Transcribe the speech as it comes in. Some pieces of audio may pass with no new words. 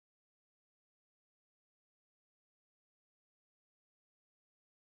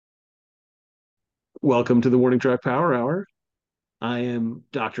Welcome to the Warning Track Power Hour. I am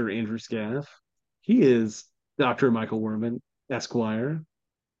Dr. Andrew Scaff. He is Dr. Michael Werman, Esquire.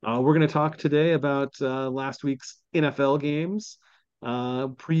 We're going to talk today about last week's NFL games,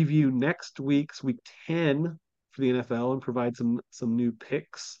 preview next week's week 10 for the NFL, and provide some new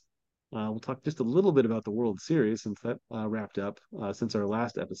picks. We'll talk just a little bit about the World Series since that wrapped up since our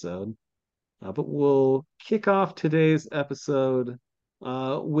last episode. But we'll kick off today's episode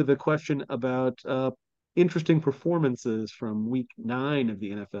with a question about interesting performances from week 9 of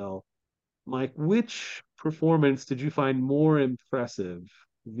the NFL. Mike, which performance did you find more impressive?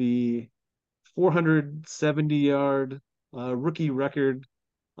 The 470-yard rookie record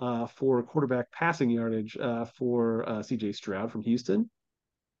for quarterback passing yardage for CJ Stroud from Houston,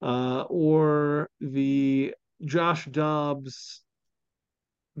 or the Josh Dobbs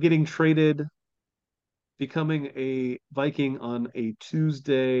getting traded, becoming a Viking on a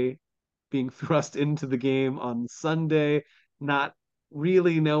Tuesday, being thrust into the game on Sunday, not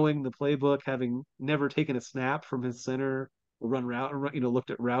really knowing the playbook, having never taken a snap from his center, or run route, or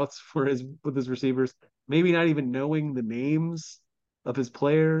looked at routes for his with his receivers, maybe not even knowing the names of his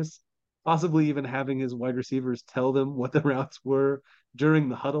players, possibly even having his wide receivers tell them what the routes were during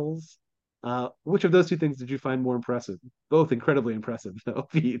the huddles. Which of those two things did you find more impressive? Both incredibly impressive, though,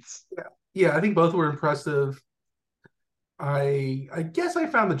 feats. Yeah, I think both were impressive. I guess I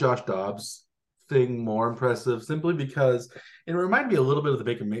found the Josh Dobbs thing more impressive simply because it reminded me a little bit of the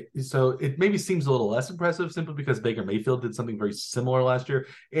Baker Mayfield. So it maybe seems a little less impressive simply because Baker Mayfield did something very similar last year,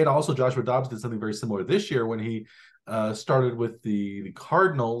 and also Joshua Dobbs did something very similar this year when he started with the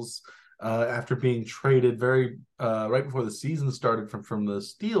Cardinals after being traded very right before the season started from the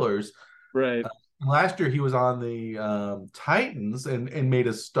Steelers. Right. Uh, Last year he was on the Titans and made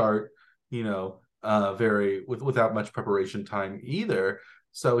a start, very without much preparation time either.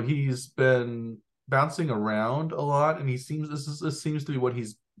 So he's been bouncing around a lot, and this seems to be what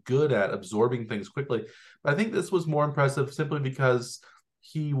he's good at, absorbing things quickly. But I think this was more impressive simply because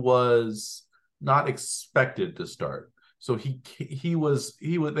he was not expected to start. So he was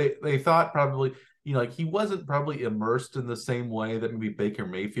they thought probably like he wasn't probably immersed in the same way that maybe Baker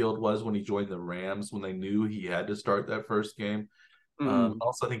Mayfield was when he joined the Rams when they knew he had to start that first game. Mm-hmm.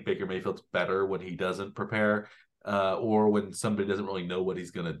 Also, I think Baker Mayfield's better when he doesn't prepare, or when somebody doesn't really know what he's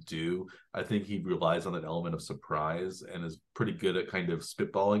going to do. I think he relies on an element of surprise and is pretty good at kind of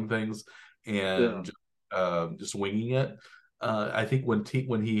spitballing things Yeah. and just winging it. I think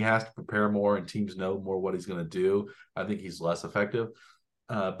when he has to prepare more and teams know more what he's going to do, I think he's less effective.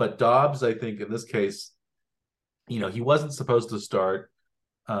 But Dobbs, I think in this case, he wasn't supposed to start.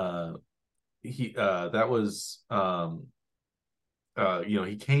 He that was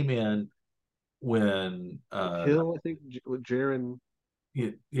he came in when Hill, I think, with Jaron.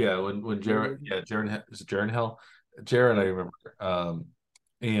 yeah, when Jared, Jaron. yeah, Jared, is it Jared Hill? Jared, I remember.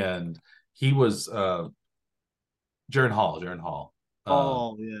 And he was Jaron Hall.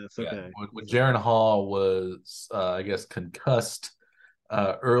 Oh, yes. Yeah, Okay. when That's okay. Jaron Hall was I guess concussed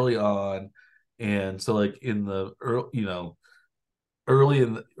early on, and so like in the early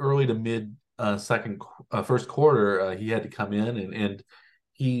to mid second first quarter, he had to come in and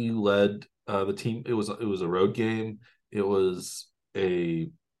he led the team. It was a road game. It was a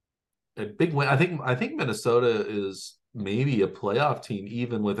big win. I think Minnesota is maybe a playoff team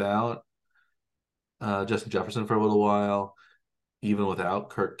even without Justin Jefferson for a little while, even without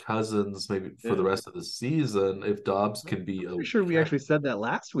Kirk Cousins, maybe for the Yeah. rest of the season. If Dobbs I'm can be pretty sure we okay, actually said that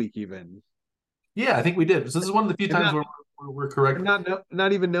last week, even. yeah, I think we did. So this is one of the few And times not where we're and correct.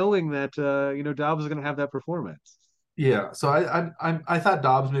 not even knowing that Dobbs is going to have that performance. Yeah, so I thought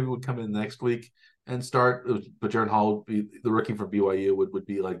Dobbs maybe would come in next week and start, but Jaron Hall would be the rookie from BYU would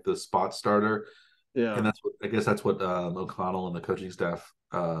be like the spot starter, and Yeah. I guess that's what O'Connell and the coaching staff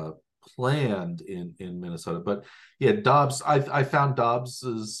planned in Minnesota. But yeah, Dobbs, I found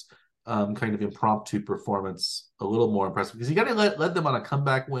Dobbs's kind of impromptu performance a little more impressive because he kind of led them on a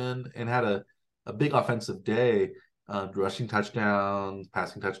comeback win and had a big offensive day, rushing touchdowns,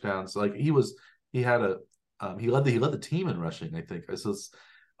 passing touchdowns. Like he had a he led the team in rushing. I think so. Did,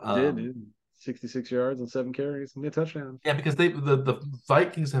 Um, dude. 66 yards and 7 carries and a touchdown. yeah, because the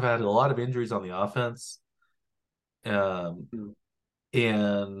Vikings have had a lot of injuries on the offense, um, Mm.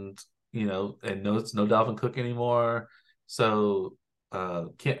 and and no, it's no Dalvin Cook anymore. So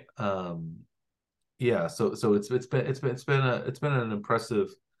can't yeah. So it's been an impressive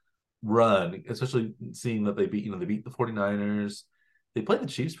run, especially seeing that they beat the 49ers. They played the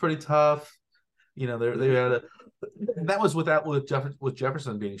Chiefs pretty tough. They Yeah. had and that was with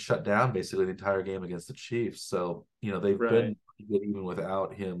Jefferson being shut down basically the entire game against the Chiefs. So they've Right. been pretty good even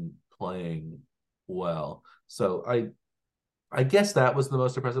without him playing well. So I guess that was the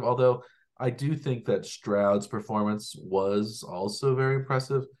most impressive. Although I do think that Stroud's performance was also very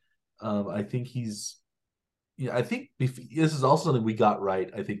impressive. I think he's yeah, I think this is also something we got right.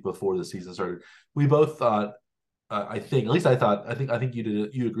 I think before the season started, we both thought. I think, at least I thought. I think you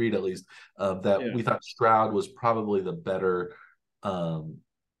did. You agreed at least that Yeah, we thought Stroud was probably the better um,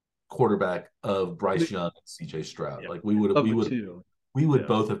 quarterback of Bryce the, Young and C.J. Stroud. yeah, Like of the two. we would Yeah,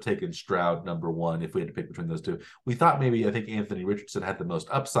 both have taken Stroud number one if we had to pick between those two. We thought maybe I think Anthony Richardson had the most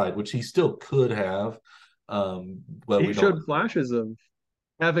upside, which he still could have, but he we don't. showed flashes of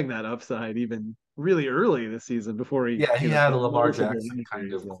having that upside even really early this season before he, Yeah, he had a got Lamar multiple Jackson kind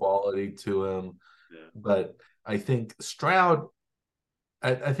injuries. of quality to him, Yeah. but I think Stroud.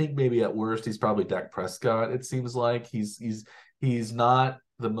 I think maybe at worst he's probably Dak Prescott. It seems like he's not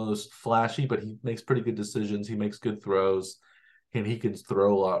the most flashy, but he makes pretty good decisions. He makes good throws, and he can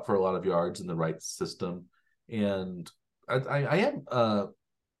throw a lot for a lot of yards in the right system. And I am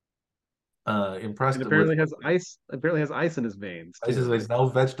And impressed with. apparently has ice in his veins I said too. there's no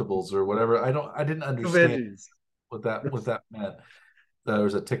vegetables or whatever. I didn't No understand veggies. what that meant. There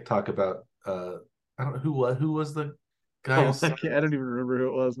was a TikTok about I don't know who was the guy who Oh, said I don't even remember who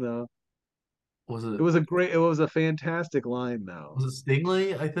it was now. was It was a fantastic line though. it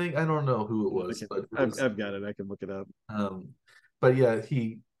Stingley? I think I don't know who it I was, can, but it I've, was I've got it. I can look it up. um, but yeah,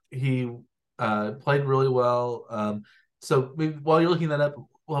 he played really well. So maybe while you're looking that up,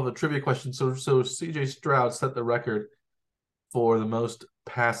 we'll have a trivia question. So CJ Stroud set the record for the most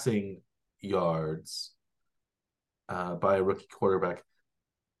passing yards by a rookie quarterback.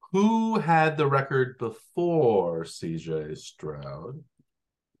 Who had the record before CJ Stroud?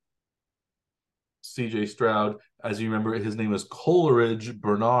 CJ Stroud, as you remember, his name is Coleridge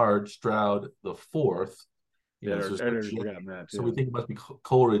Bernard Stroud the fourth. Yeah, So there's I'd no already J. forgotten that So we too. think it must be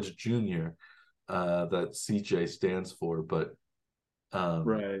Coleridge Jr. That CJ stands for, but um,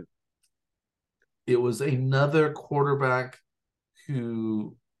 Right. it was another quarterback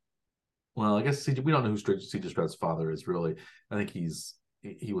who, well, I guess CJ. We don't know who CJ Stroud's father is really. I think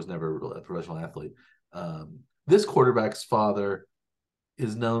he was never a professional athlete. This quarterback's father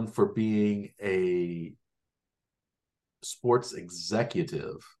is known for being a sports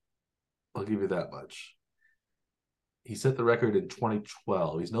executive. I'll give you that much. He set the record in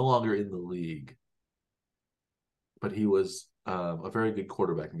 2012. He's no longer in the league, but he was a very good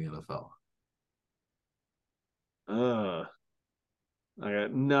quarterback in the NFL. Uh, I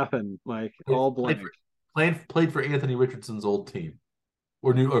got nothing, Mike. Played, All played blank. for played for Anthony Richardson's old team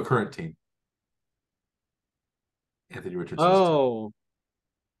or new or current team. Anthony Richardson's team. Oh,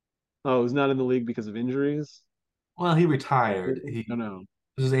 oh, he's not in the league because of injuries. Well, he retired. No, no.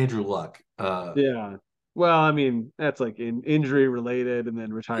 This is Andrew Luck. Yeah. Well, I mean, that's like in injury related and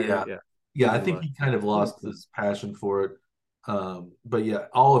then retired. Yeah, Yeah. yeah. I Andrew think Luck. he kind of That makes lost sense. his passion for it. But yeah,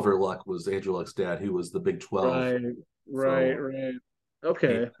 Oliver Luck was Andrew Luck's dad, who was the Big 12 Right. for a Right. while. Right. And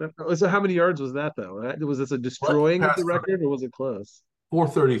Okay. So how many yards was that though? Was this a Luck destroying of the passed for record or was it close?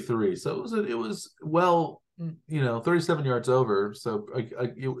 433. So it was well, 37 yards over. So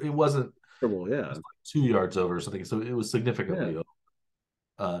it wasn't Terrible. it was Yeah. like 2 yards over or something. So it was Yeah. significantly over.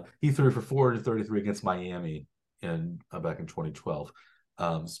 He threw for 433 against Miami in back in 2012.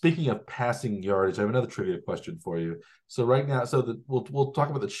 Speaking of passing yardage, I have another trivia question for you. So right now, we'll talk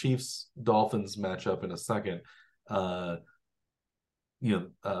about the Chiefs Dolphins matchup in a second. Uh,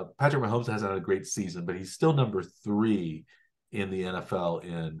 Patrick Mahomes hasn't had a great season, but he's still number three in the NFL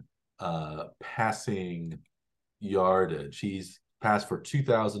in passing yardage. He's passed for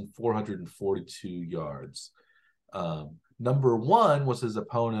 2,442 yards. Number one was his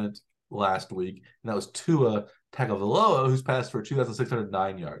opponent last week, and that was Tua Tagovailoa, who's passed for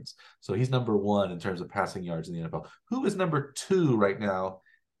 2,609 yards. So he's number one in terms of passing yards in the NFL. Who is number two right now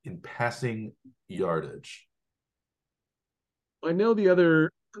in passing yardage? I know the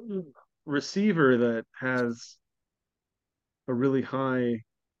other receiver that has a really high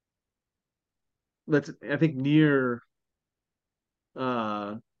that's I think near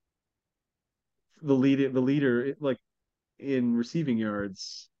uh the leader like in receiving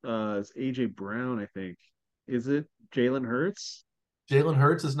yards is AJ Brown, I think. Is it Jalen Hurts? Jalen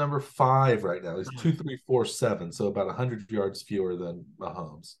Hurts is number five right now. He's 2,347, so about 100 yards fewer than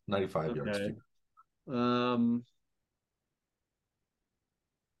Mahomes, 95 yards Okay. fewer. Um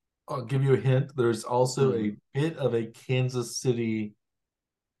I'll give you a hint. There's also hmm. a bit of a Kansas City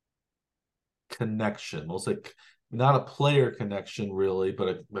connection. We'll say not a player connection really,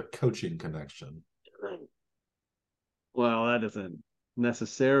 but a coaching connection. Well, that doesn't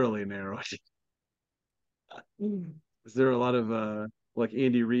necessarily narrow it. Is there a lot of like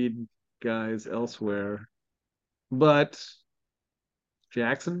Andy Reid guys elsewhere. But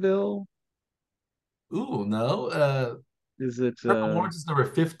Jacksonville, Ooh, no. is it Trevor Lawrence is number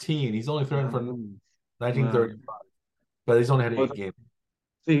 15. He's only thrown for wow. 1935, but he's only had Well, 8 games.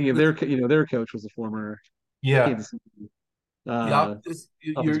 thinking of their coach was a former Yeah, Kansas City yeah. offensive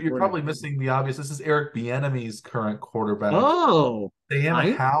You're coordinator. probably missing the obvious. This is Eric Bieniemy's current quarterback. Oh, Sam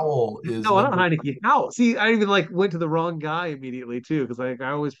I Howell is no, I don't number. Heineke Howell. See, I even like went to the wrong guy immediately too, because I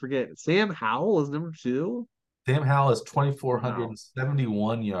always forget. Sam Howell is number two. Sam Howell has Wow.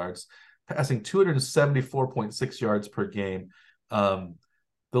 2,471 yards, passing 274.6 yards per game. Um,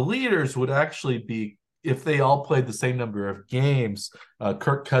 the leaders would actually be, if they all played the same number of games,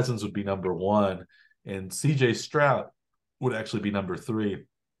 Kirk Cousins would be number one, and CJ Stroud would actually be number three.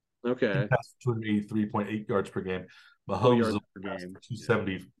 He Okay. passed 283.8 yards per game. Oh, Mahomes is yards only per passed game. for Yeah.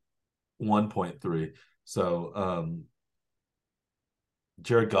 271.3. So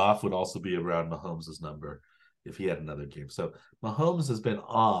Jared Goff would also be around Mahomes' number if he had another game. So Mahomes has been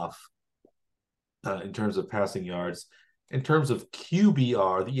off in terms of passing yards. In terms of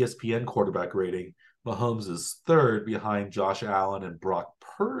QBR, the ESPN quarterback rating, Mahomes is third behind Josh Allen and Brock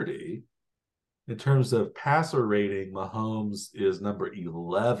Purdy. In terms of passer rating, Mahomes is number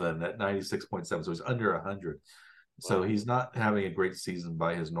 11 at 96.7, so he's under 100. So Wow. he's not having a great season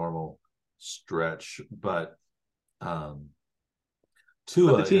by his normal stretch, but But the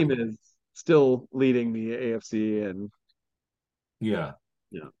Tua is, team is still leading the AFC, and yeah,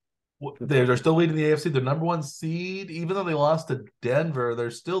 yeah, that's they're awesome. still leading the AFC. They're number one seed, even though they lost to Denver.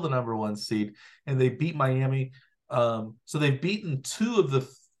 They're still the number one seed, and they beat Miami. So they've beaten two of the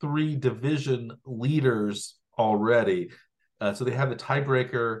three division leaders already. So they have the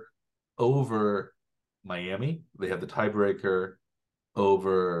tiebreaker over Miami. They have the tiebreaker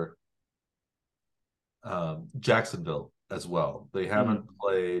over Jacksonville as well. They haven't Mm.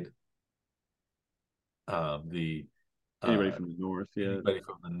 played the Anybody uh, from the north yet? anybody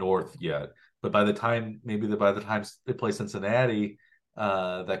from the north yet. But by the time by the time they play Cincinnati,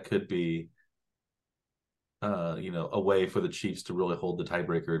 that could be a way for the Chiefs to really hold the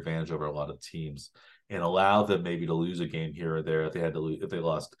tiebreaker advantage over a lot of teams and allow them maybe to lose a game here or there if they had to lose, if they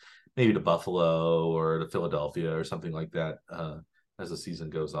lost maybe to Buffalo or to Philadelphia or something like that as the season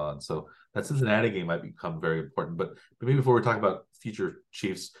goes on. So that Cincinnati game might become very important. But maybe before we talk about future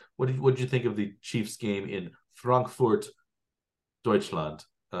Chiefs, what did you think of the Chiefs game in Frankfurt, Deutschland,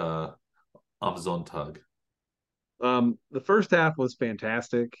 am Sonntag? The first half was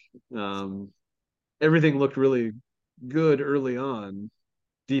fantastic. Um, Everything looked really good early on.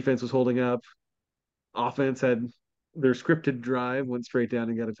 Defense was holding up. Offense had their scripted drive, went straight down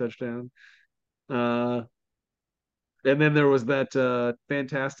and got a touchdown. Uh, and then there was that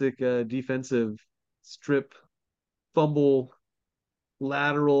fantastic defensive strip fumble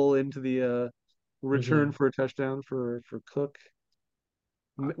lateral into the return Mm-hmm. for a touchdown for Cook.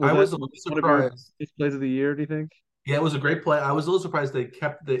 Was I that was a little one of your surprised. plays of the year? Do you think? Yeah, it was a great play. I was a little surprised they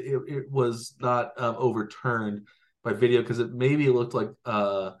kept it was not overturned by video because it maybe looked like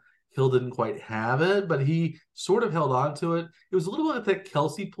Hill didn't quite have it, but he sort of held on to it. It was a little bit like that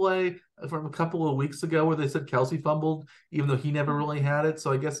Kelsey play from a couple of weeks ago where they said Kelsey fumbled, even though he never really had it.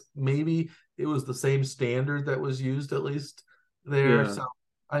 So I guess maybe it was the same standard that was used at least there. Yeah, So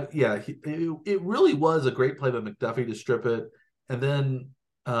it really was a great play by McDuffie to strip it, and then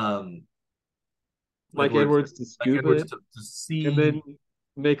um, Mike Edwards Edwards to like scoop Edwards it to and then see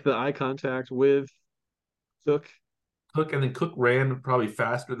make the eye contact with Cook. Cook, and then Cook ran probably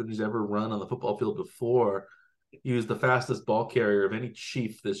faster than he's ever run on the football field before. He was the fastest ball carrier of any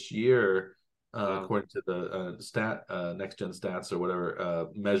Chief this year, Wow. according to the stat next gen stats or whatever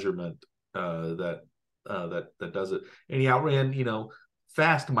measurement that does it. And he outran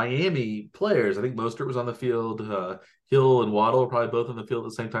fast Miami players. I think Mostert was on the field. Hill and Waddle were probably both on the field at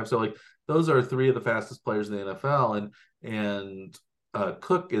the same time. So like those are three of the fastest players in the NFL, and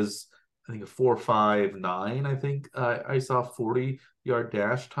Cook is I think a 4.59. I think I saw 40-yard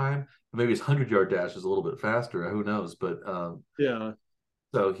dash time. Maybe his 100-yard dash is a little bit faster. Who knows? But Yeah,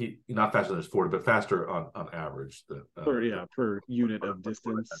 so he not faster than his 40, but faster on average. per unit of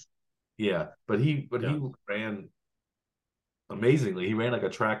distance. Yeah, but Yeah. he ran amazingly. He ran like a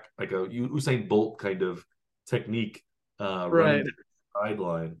track, like a Usain Bolt kind of technique, running Right. down the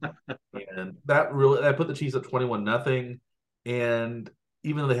sideline, and that put the Chiefs at 21-0. And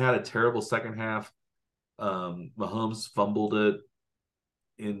even though they had a terrible second half, Mahomes fumbled it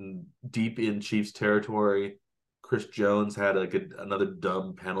in deep in Chiefs territory. Chris Jones had another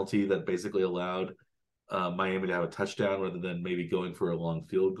dumb penalty that basically allowed Miami to have a touchdown rather than maybe going for a long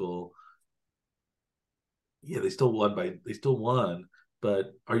field goal. Yeah, they still won.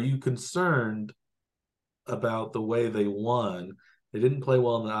 but are you concerned about the way they won? They didn't play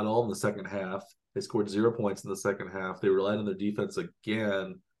well at all in the second half. They scored 0 points in the second half. They relied on their defense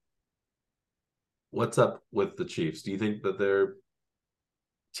again. What's up with the Chiefs? Do you think that they're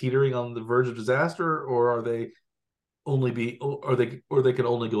teetering on the verge of disaster, or are they or they can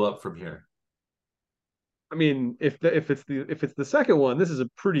only go up from here? I mean, if it's the second one, this is a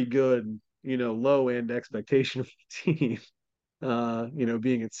pretty good, low end expectation of the team.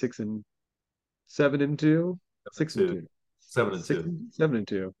 Being at 7-2, 7-2, 6-2, six, 7-2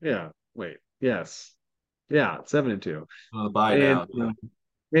 7-2. Yeah. Wait. Yes. Yeah. 7-2. on the bye And now.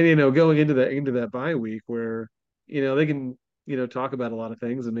 Yeah. going into that bye week where they can talk about a lot of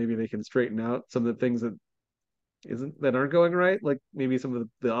things, and maybe they can straighten out some of the things that aren't going right, like maybe some of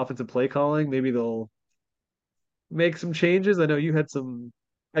the offensive play calling. Maybe they'll make some changes. I know you had some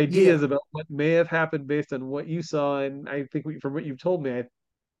Yeah. ideas about what may have happened based on what you saw, and I think from what you've told me,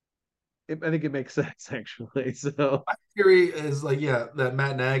 I think it makes sense actually. So My theory is like, yeah, that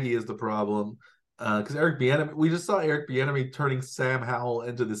Matt Nagy is the problem. Because Eric Bieniemy, we just saw Eric Bieniemy turning Sam Howell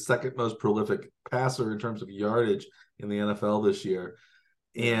into the second most prolific passer in terms of yardage in the NFL this year.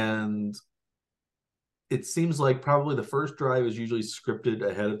 yeah, And it seems like probably the first drive is usually scripted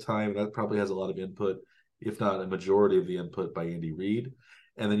ahead of time. That probably has a lot of input, if not a majority of the input by Andy Reid.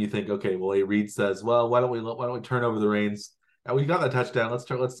 And then you think, okay, well, A. Reid says, well, why don't we turn over the reins? We got that touchdown. Let's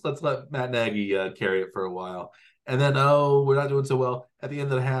let Matt Nagy carry it for a while. And then, oh, we're not doing so well at the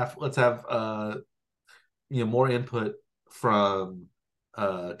end of the half. Let's have more input from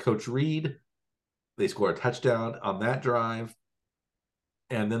Coach Reid. They score a touchdown on that drive,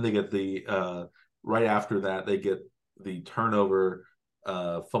 and then they get the right after that they get the turnover,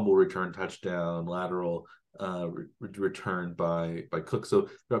 fumble return touchdown, lateral return by Cook. So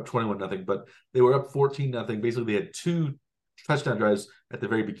they're up 21-0, but they were up 14-0. Basically, they had two touchdown drives at the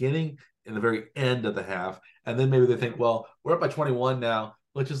very beginning and the very end of the half, and then maybe they think, well, we're up by 21 now.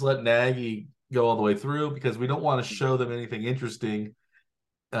 Let's just let Nagy go all the way through because we don't want to show them anything interesting.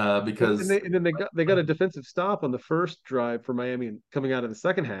 and Because then they got a defensive stop on the first drive for Miami coming out of the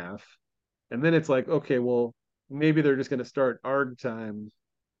second half, and then it's like, okay, well, maybe they're just going to start arg time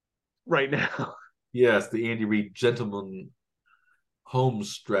right now. yes, the Andy Reid gentleman home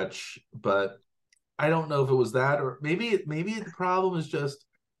stretch, but I don't know if it was that, or maybe the problem is just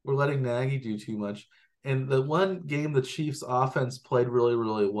we're letting Nagy do too much. And the one game the Chiefs offense played really,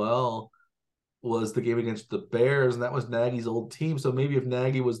 really well was the game against the Bears, and that was Nagy's old team. So maybe if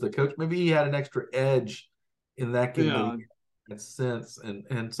Nagy was the coach, maybe he had an extra edge in that game that he Yeah, had since.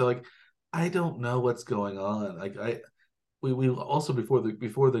 And so like I don't know what's going on. Like we also before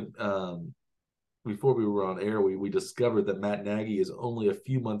we were on air, we discovered that Matt Nagy is only a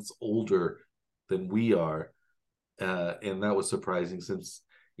few months older than we are, and that was surprising since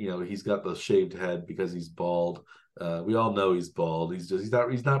he's got the shaved head because he's bald. We all know he's bald. He's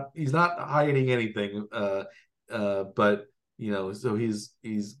not hiding anything. But so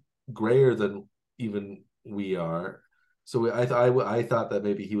he's grayer than even we are. So I thought that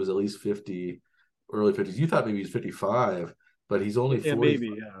maybe he was at least 50, early 50s. You thought maybe he's 55, but he's only yeah, 40. maybe,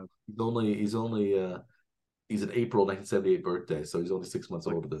 yeah, He's an April 1978 birthday, so he's only 6 months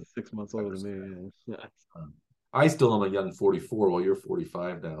like older than 6 months older than me. Yeah, um, I still am a young 44 while you're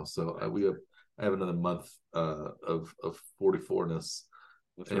 45 now. So I have another month of 44ness.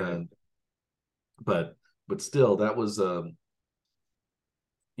 that's right. And but still that was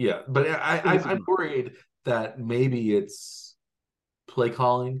yeah, but I think it's a I'm good. worried that maybe it's play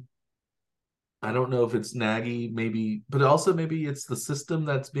calling. I don't know if it's Nagy, maybe, but also maybe it's the system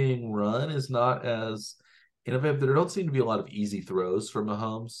that's being run is not as innovative. There don't seem to be a lot of easy throws from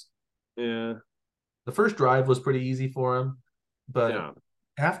Mahomes. Yeah, The first drive was pretty easy for him, but yeah.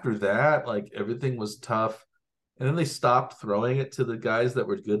 after that, like everything was tough. And then they stopped throwing it to the guys that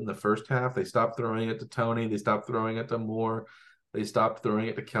were good in the first half. They stopped throwing it to Tony. They stopped throwing it to Moore. They stopped throwing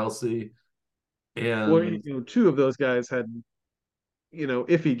it to Kelsey. Well, And two of those guys had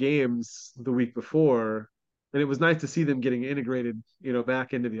iffy games the week before, and it was nice to see them getting integrated,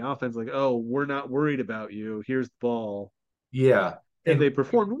 back into the offense. Like, oh, we're not worried about you. Here's the ball, yeah, and and they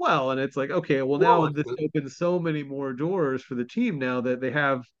performed well. And it's like, okay, well, Moore now was this opens so many more doors for the team now that they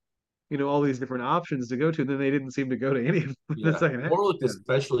have, all these different options to go to. And then they didn't seem to go to any of them in the yeah, second half. Moore looked Yeah,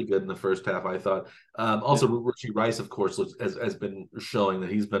 especially good in the first half, I thought. yeah. Also, Richie Rice, of course, has been showing that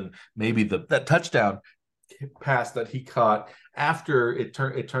he's been maybe that touchdown pass that he caught after it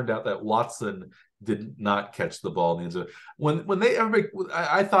turned out that Watson did not catch the ball in the end zone. When they everybody,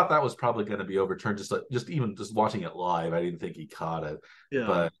 I thought that was probably going to be overturned. Just even just watching it live, I didn't think he caught it, Yeah.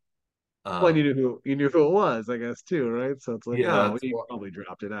 but Well, and Um, you knew who it was, I guess, too, right? So it's like, yeah, oh, he probably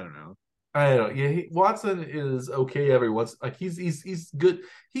dropped it. I don't know. I don't. Yeah, Watson is okay every once. Like he's good.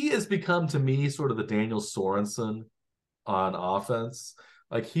 He has become to me sort of the Daniel Sorensen on offense.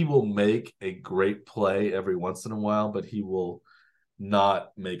 Like he will make a great play every once in a while, but he will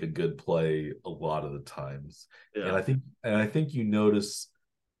not make a good play a lot of the times. Yeah, And I think you notice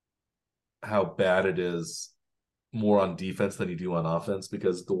how bad it is more on defense than you do on offense,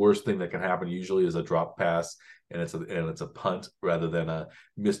 because the worst thing that can happen usually is a drop pass and it's a punt rather than a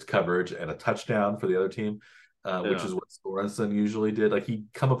missed coverage and a touchdown for the other team, which yeah, is what Sorensen usually did. Like he'd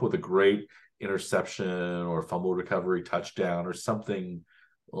come up with a great interception or fumble recovery touchdown or something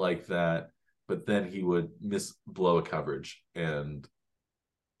like that, but then he would miss blow a coverage and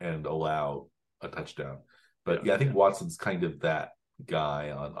allow a touchdown. But yeah. yeah, I think Watson's kind of that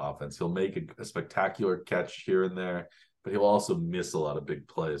guy on offense. He'll make a spectacular catch here and there, but he'll also miss a lot of big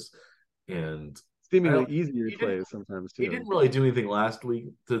plays. And I Seemingly don't. easier He didn't. plays sometimes He too. didn't really do anything last week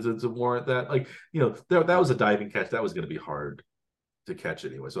to warrant that. Like that was a diving catch. That was going to be hard to catch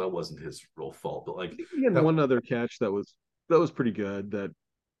anyway, so that wasn't his real fault. But I like think he had that, one other catch that was pretty good that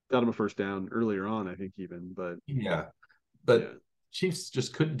got him a first down earlier on, I think even. But yeah. yeah, But Chiefs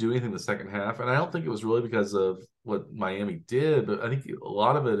just couldn't do anything the second half, and I don't think it was really because of what Miami did, but I think a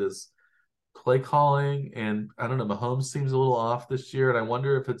lot of it is play calling, and I don't know, Mahomes seems a little off this year, and I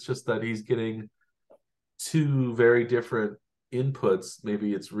wonder if it's just that he's getting two very different inputs.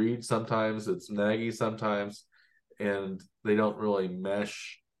 Maybe it's Reed sometimes, it's Nagy sometimes, and they don't really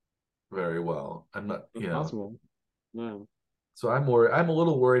mesh very well. I'm not, that's possible. No. so I'm a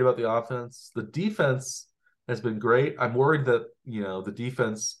little worried about the offense. The defense has been great. I'm worried that, the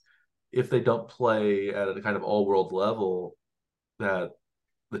defense, if they don't play at a kind of all world level, that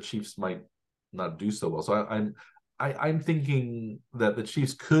the Chiefs might not do so well. So I'm thinking that the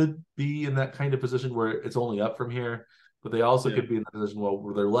Chiefs could be in that kind of position where it's only up from here, but they also Yeah. could be in that position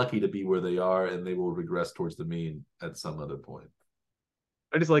where they're lucky to be where they are and they will regress towards the mean at some other point.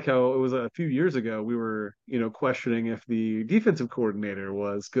 I just like how it was a few years ago we were, questioning if the defensive coordinator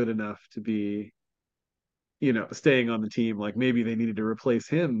was good enough to be, staying on the team. Like maybe they needed to replace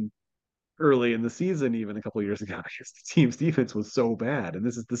him early in the season, even a couple of years ago, because the team's defense was so bad. And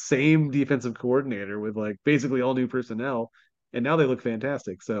this is the same defensive coordinator with like basically all new personnel, and now they look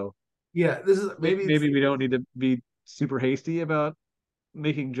fantastic. So Yeah, this is maybe it's maybe we don't need to be super hasty about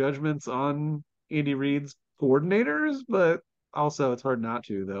making judgments on Andy Reid's coordinators, but also it's hard not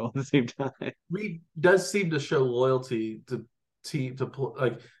to though at the same time. Reed does seem to show loyalty to team to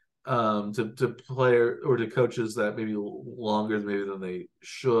player or to coaches that maybe longer maybe than they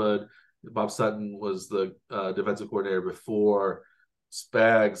should. Bob Sutton was the defensive coordinator before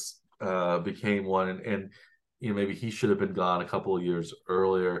Spags became one, and maybe he should have been gone a couple of years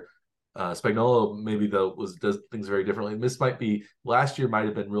earlier. Spagnuolo maybe though does things very differently. And this might be last year might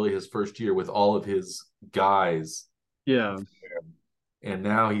have been really his first year with all of his guys, Yeah. and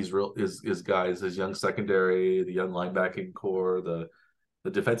now he's real his guys, his young secondary, the young linebacking core, the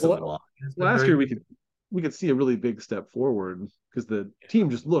defensive Well, line has been last very year good. we could see a really big step forward because the team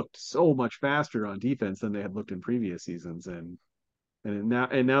just looked so much faster on defense than they had looked in previous seasons, and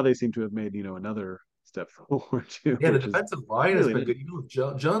now they seem to have made another step forward too, Yeah, the which is defensive line has really been nice.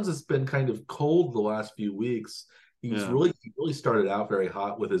 good. Jones has been kind of cold the last few weeks. Yeah, He really started out very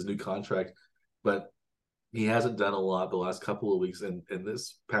hot with his new contract, but he hasn't done a lot the last couple of weeks. And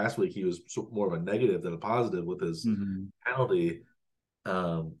this past week, he was more of a negative than a positive with his hmm penalty.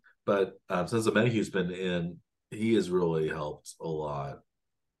 Um, but since Amenahu's been in, he has really helped a lot.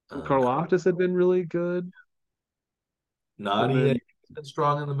 Carl Karloftis had been really good, and Nadi has then been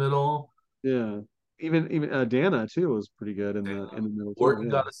strong in the middle. yeah, even Dana too was pretty good in the middle too. Orton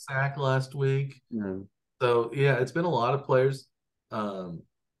Yeah, got a sack last week. yeah, So yeah, it's been a lot of players. Um,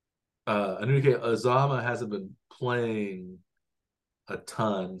 Anuke Azama hasn't been playing a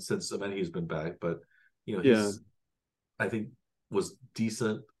ton since Amenhi's been back, but yeah, he's I think was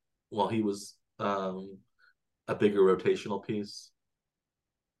decent while he was a bigger rotational piece.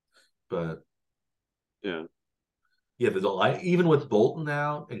 But yeah, yeah, even with Bolton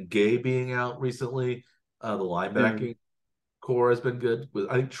out and Gay being out recently, the yeah. linebacking core has been good.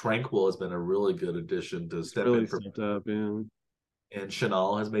 I think Tranquil has been a really good addition to It's step really in for, stepped up. Yeah, and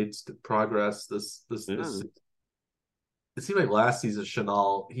Chanel has made progress this yeah, season. It seemed like last season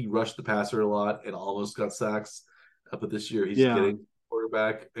Chanel he rushed the passer a lot and almost got sacks, but this year he's yeah, getting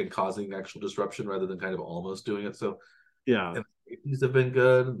quarterback and causing actual disruption rather than kind of almost doing it. So yeah. and the safeties have been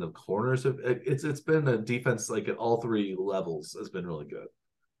good, and the corners have it's been a defense like at all three levels has been really good.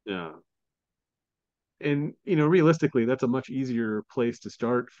 Yeah. And realistically, that's a much easier place to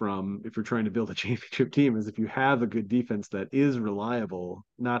start from if you're trying to build a championship team, is if you have a good defense that is reliable,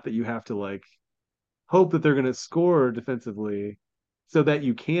 not that you have to like hope that they're going to score defensively so that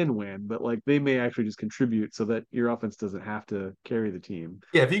you can win, but like they may actually just contribute so that your offense doesn't have to carry the team.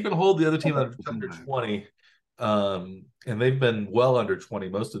 Yeah, if you can hold the other team under Sometimes. 20, and they've been well under 20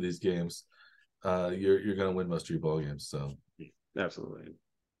 most of these games, you're going to win most of your ball games. So Absolutely.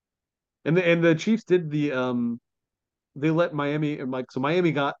 And the Chiefs did they let Miami, and like, so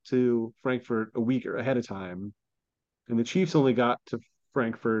Miami got to Frankfurt a week ahead of time, and the Chiefs only got to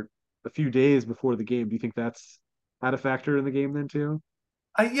Frankfurt a few days before the game. Do you think that's had a factor in the game then too?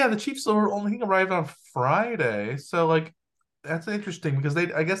 yeah, the Chiefs are only arrived on Friday, so like that's interesting because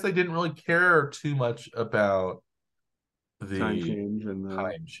I guess they didn't really care too much about Time the change and the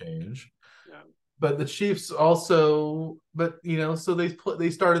time change. yeah. But the Chiefs also, but so they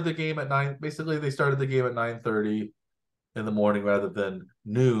started the game at nine. Basically, they started the game at 9:30 in the morning rather than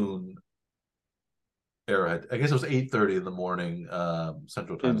noon Arrowhead. I guess it was 8:30 in the morning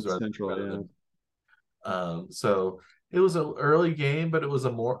Central Time, In so Central, rather yeah. than so it was an early game, but it was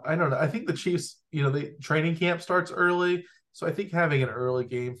a more I don't know. I think the Chiefs, the training camp starts early, so I think having an early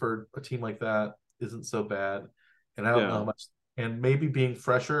game for a team like that isn't so bad. And I don't know Yeah. how much, and maybe being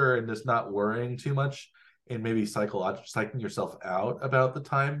fresher and just not worrying too much, and maybe psychologically psyching yourself out about the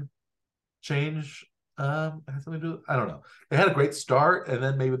time change has something to do. I don't know. They had a great start, and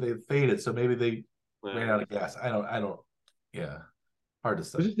then maybe they faded, so maybe they ran Yeah. out of gas. I don't. Yeah, hard to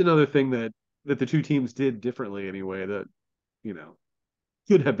It's say. just another thing that the two teams did differently anyway that, you know,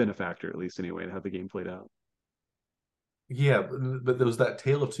 could have been a factor at least anyway in how the game played out. Yeah, but there was that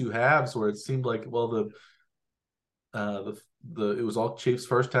tale of two halves where it seemed like, well, the it was all Chiefs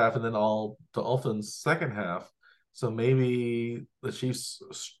first half and then all Dolphins second half. So maybe the Chiefs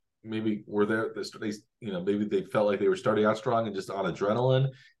maybe were there. Maybe they felt like they were starting out strong and just on adrenaline,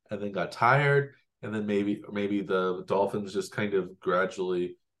 and then got tired, and then maybe the Dolphins just kind of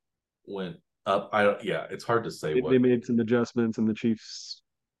gradually went up. I don't. Yeah, it's hard to say They what. made some adjustments and the Chiefs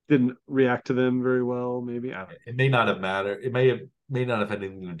didn't react to them very well, maybe. I don't It may not have mattered. It may not have had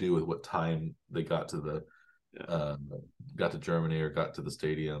anything to do with what time they know. um, got to Germany or got to the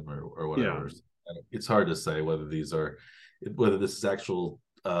stadium or Yeah. whatever. It's hard to say whether this is actual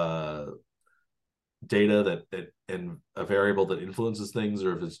data that and a variable that influences things,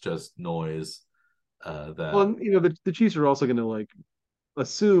 or if it's just noise. Well, That and, the Chiefs are also going to like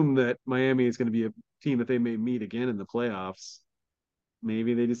assume that Miami is going to be a team that they may meet again in the playoffs.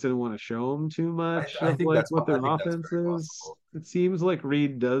 Maybe they just didn't want to show them too much I of think like that's what I their think that's offense very is. possible. It seems like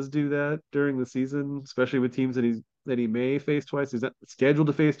Reed does do that during the season, especially with teams that he may face twice. He's not scheduled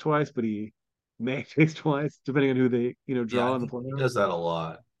to face twice, but he may face twice, depending on who they Yeah, I draw in the think he does playoffs. that a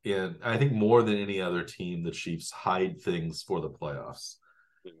lot, and I think more than any other team, the Chiefs hide things for the playoffs.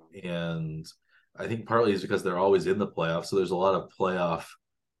 And I think partly is because they're always in the playoffs, so there's a lot of playoff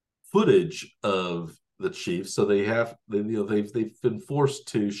footage of the Chiefs. So they've been forced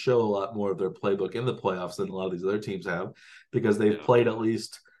to show a lot more of their playbook in the playoffs than a lot of these other teams have, because they've Yeah, played at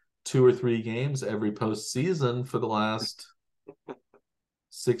least 2 or 3 games every postseason for the last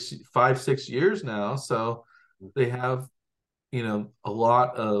 6 years now. So they have a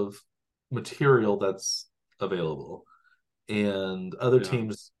lot of material that's available, and other yeah,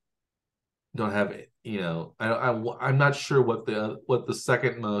 teams don't have it. I'm not sure what the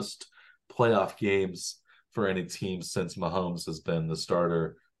second most playoff games for any team since Mahomes has been the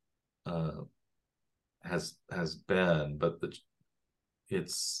starter uh, has been, but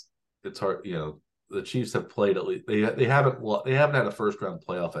it's it's hard. The Chiefs have played at least they haven't had a first round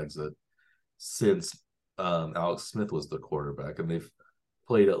playoff exit since Alex Smith was the quarterback, and they've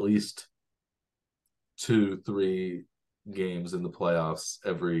played at least 2, 3 games in the playoffs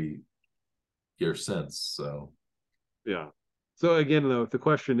every year since. So yeah. So again, though, if the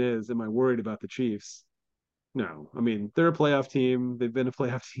question is, am I worried about the Chiefs? No. I mean, they're a playoff team. They've been a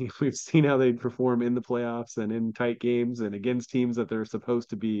playoff team. We've seen how they perform in the playoffs and in tight games and against teams that they're supposed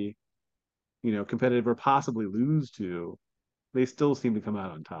to be, competitive or possibly lose to. They still seem to come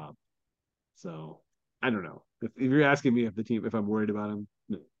out on top. So I don't know. If you're asking me if I'm worried about them,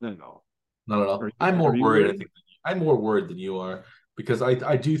 no, not at all. not at Are all. you I'm are more you worried. I worried? think I'm more worried than you are, because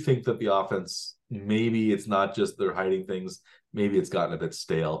I do think that the offense, maybe it's not just they're hiding things. Maybe it's gotten a bit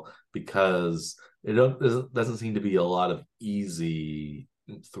stale because doesn't seem to be a lot of easy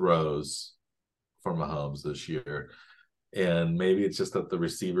throws for Mahomes this year. And maybe it's just that the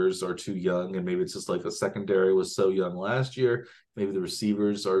receivers are too young, and maybe it's just like the secondary was so young last year. Maybe the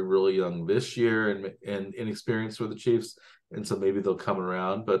receivers are really young this year and inexperienced for the Chiefs, and so maybe they'll come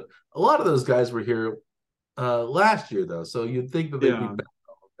around. But a lot of those guys were here. last year though, so you'd think that they'd be Yeah, better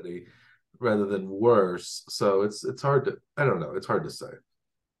already rather than worse. So it's hard to, I don't know, it's hard to say.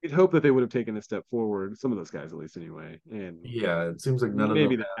 you'd hope that they would have taken a step forward, some of those guys at least anyway, and Yeah, it seems like none of them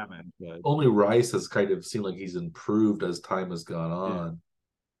maybe they have. haven't, but Only Rice has kind of seemed like he's improved as time has gone yeah. on.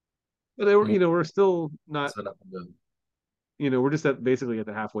 But they were, Yeah, we're still not, set up the- we're just at basically at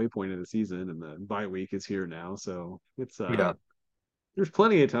the halfway point of the season, and the bye week is here now, so it's yeah, there's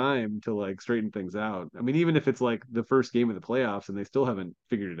plenty of time to like straighten things out. I mean, even if it's like the first game of the playoffs and they still haven't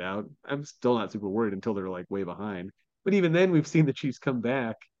figured it out, I'm still not super worried until they're like way behind. But even then, we've seen the Chiefs come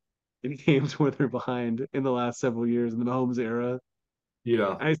back in games where they're behind in the last several years in the Mahomes era.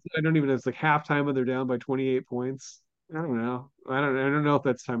 yeah. I don't even know, it's like halftime and they're down by 28 points. I don't know. I don't know if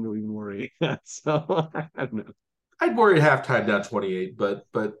that's time to even worry. So I don't know. I'd worry at halftime down 28, but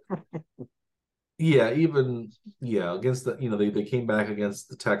yeah, even yeah, against the they came back against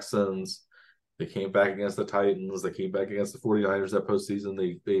the Texans, they came back against the Titans, they came back against the 49ers that postseason.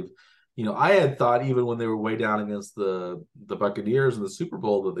 They've I had thought even when they were way down against the Buccaneers in the Super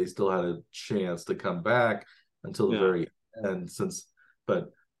Bowl that they still had a chance to come back until the Yeah. very end, since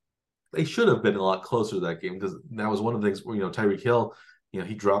but they should have been a lot closer to that game because that was one of the things where Tyreek Hill,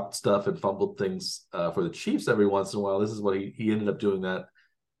 he dropped stuff and fumbled things for the Chiefs every once in a while. This is what he ended up doing that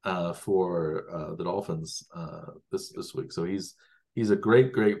for the Dolphins this week. So he's a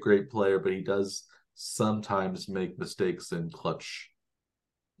great player, but he does sometimes make mistakes in clutch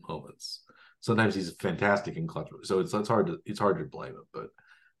moments. Sometimes he's fantastic in clutch, so it's hard to blame him. But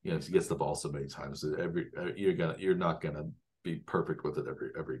if he gets the ball so many times, you're not gonna be perfect with it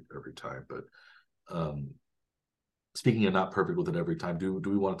every time. But um, speaking of not perfect with it every time, do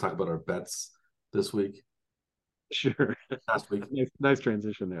we want to talk about our bets this week? Sure. Last week, Nice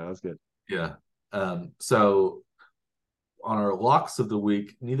transition there. That was good. yeah. So on our locks of the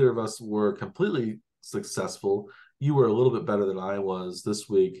week, neither of us were completely successful. You were a little bit better than I was this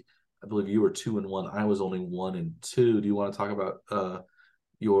week. I believe you were 2-1. I was only 1-2. Do you want to talk about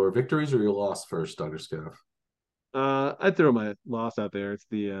your victories or your loss first, Dr. Scaff? I'd throw my loss out there. It's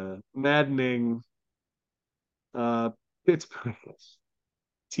the maddening uh Pittsburgh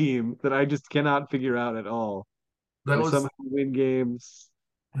team that I just cannot figure out at all. That They was somehow win games.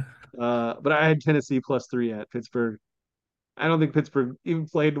 But I had Tennessee +3 at Pittsburgh. I don't think Pittsburgh even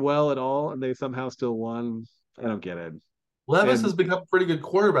played well at all, and they somehow still won. I don't get it. Levis And has become a pretty good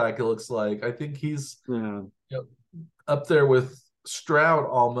quarterback, it looks like. I think he's yeah, you know, up there with Stroud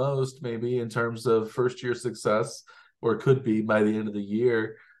almost, maybe in terms of first year success, or could be by the end of the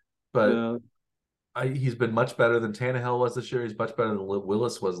year. But yeah, he's been much better than Tannehill was this year. He's much better than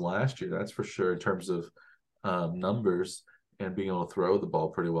Willis was last year. That's for sure in terms of numbers and being able to throw the ball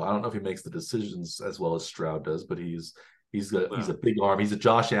pretty well. I don't know if he makes the decisions as well as Stroud does, but he's yeah. a big arm. He's a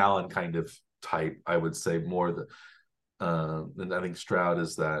Josh Allen kind of type, I would say, more than I think Stroud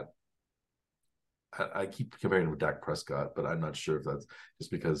is that. I keep comparing him with Dak Prescott, but I'm not sure if that's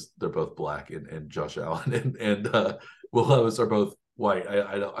just because they're both black and Josh Allen and Will Levis are both white.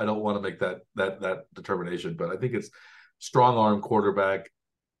 I don't want to make that determination, but I think it's strong arm quarterback,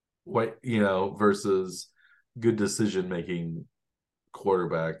 white versus good decision making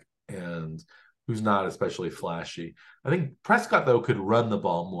quarterback and who's not especially flashy. I think Prescott though could run the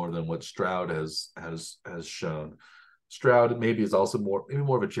ball more than what Stroud has shown. Stroud maybe is also maybe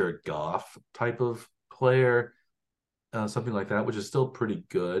more of a Jared Goff type of player, something like that, which is still pretty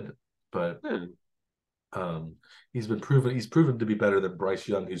good. But Yeah. he's proven to be better than Bryce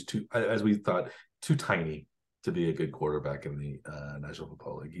Young, who's too, as we thought, too tiny to be a good quarterback in the National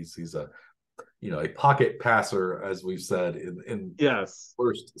Football League. He's a pocket passer, as we've said in Yes,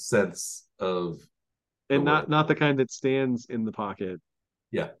 worst sense of the and word. not the kind that stands in the pocket.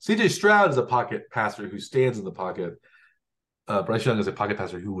 Yeah, CJ Stroud is a pocket passer who stands in the pocket. Bryce Young is a pocket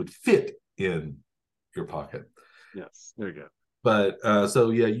passer who would fit in your pocket. Yes, there you go. But so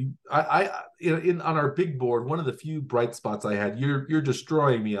yeah, in on our big board, one of the few bright spots I had. You're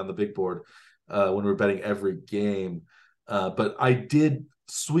destroying me on the big board when we're betting every game. But I did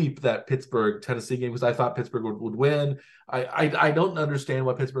sweep that Pittsburgh Tennessee game because I thought Pittsburgh would win. I don't understand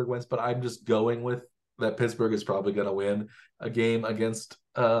why Pittsburgh wins, but I'm just going with that Pittsburgh is probably going to win a game against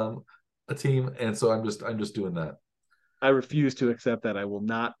a team, and so I'm just doing that. I refuse to accept that. I will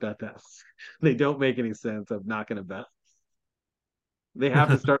not bet that. They don't make any sense. I'm not going to bet. They have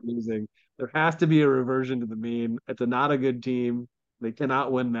to start losing. There has to be a reversion to the mean. It's not a good team. They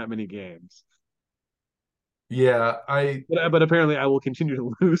cannot win that many games. Yeah, I But apparently, I will continue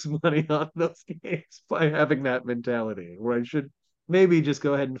to lose money on those games by having that mentality. Where I should maybe just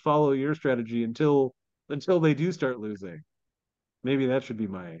go ahead and follow your strategy until they do start losing. Maybe that should be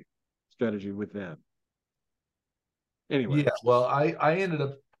my strategy with them. Anyway, Yeah, well, I ended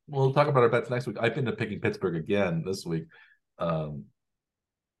up. We'll talk about our bets next week. I've ended up picking Pittsburgh again this week, um,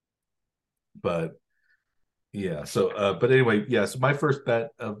 but yeah. So, but anyway, yeah. So my first bet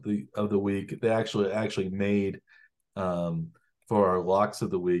of the week, they actually made for our locks of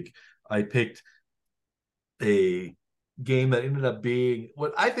the week. I picked a game that ended up being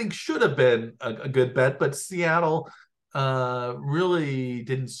what I think should have been a good bet, but Seattle really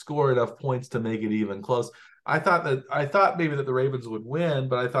didn't score enough points to make it even close. I thought maybe that the Ravens would win,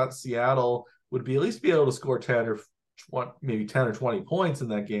 but I thought Seattle would be at least be able to score 10 or 20, maybe 10 or 20 points in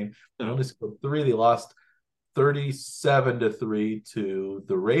that game. They no. only scored three. They lost 37-3 to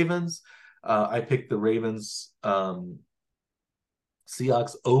the Ravens. I picked the Ravens Seahawks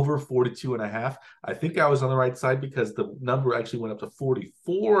over 42 and a half. I think I was on the right side because the number actually went up to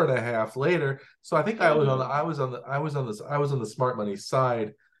 44 and a half later. So I think I was on the smart money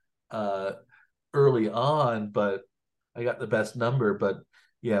side uh early on, but I got the best number. But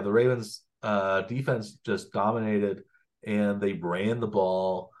yeah, the Ravens defense just dominated and they ran the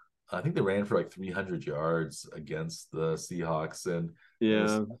ball. I think they ran for like 300 yards against the Seahawks, and the Yeah,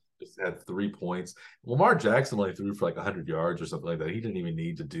 Seahawks just had 3 points. Lamar Jackson only threw for like 100 yards or something like that. He didn't even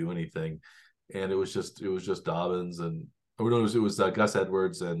need to do anything, and it was just Dobbins and it was Gus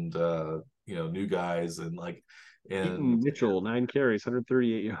Edwards and new guys and like and Keaton Mitchell, 9 carries,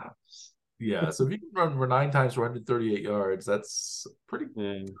 138 yards. yeah. So if you can run for 9 times for 138 yards, that's pretty.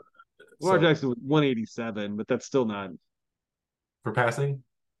 Yeah. Lamar So Jackson was 187, but that's still not. for passing,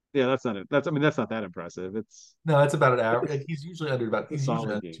 Yeah, that's not it. That's I mean that's not that impressive. no, that's about an It's, average. it's a He's usually solid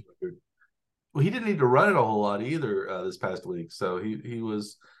under game. 200. Well, he didn't need to run it a whole lot either this past week, so he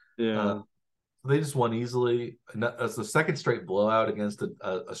was. Uh, Yeah. they just won easily. And that's the second straight blowout against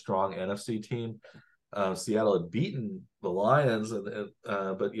a strong NFC team. Seattle had beaten the Lions,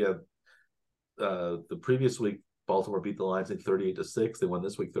 but yeah, the previous week Baltimore beat the Lions in 38-6. They won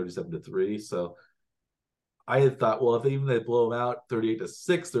this week 37-3. So I had thought, well, if even they blow them out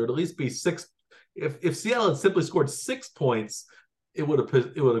 38-6, there'd at least be six. If Seattle had simply scored 6 points, it would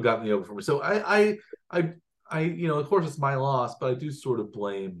have gotten the over for me. So of course it's my loss, but I do sort of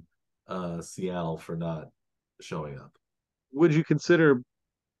blame Seattle for not showing up. Would you consider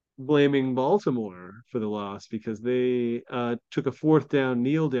blaming Baltimore for the loss because they took a fourth down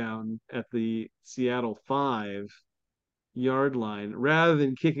kneel down at the Seattle 5 yard line rather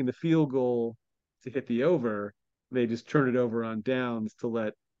than kicking the field goal to hit the over? They just turned it over on downs to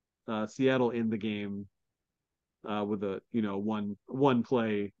let Seattle in the game with a one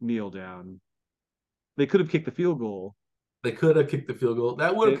play kneel down. They could have kicked the field goal They could have kicked the field goal.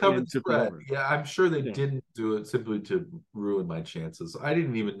 That would have covered and the took it spread. over. Yeah, I'm sure they Yeah. didn't do it simply to ruin my chances. I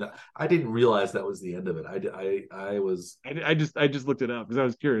didn't even know. I didn't realize that was the end of it. I was I just looked it up because I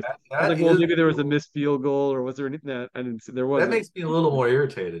was curious. I was that like, well, is maybe there was a missed field goal, or was there anything that I didn't see? There that wasn't. makes me a little more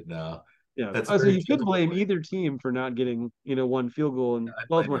irritated now. Yeah. That's Oh, so very you could blame gentlemanly. either team for not getting, one field goal, and I blame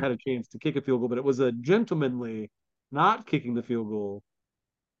Baltimore them. had a chance to kick a field goal, but it was a gentlemanly not kicking the field goal.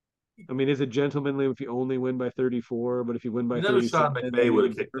 I mean, is it gentlemanly if you only win by 34, but if you win by You know, 37, Sean McVay then would you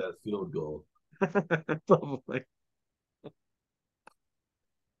have kicked that field goal. deserve probably.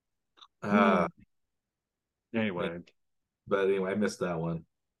 Uh, Anyway, but anyway, I missed that one.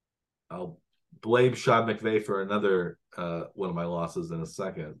 I'll blame Sean McVay for another one of my losses in a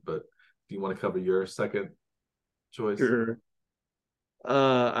second. But do you want to cover your second choice? sure.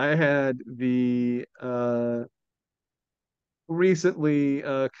 I had the recently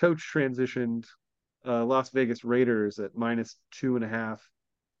coach transitioned Las Vegas Raiders at -2.5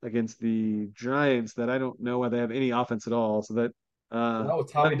 against the Giants that I don't know why they have any offense at all. So that Not with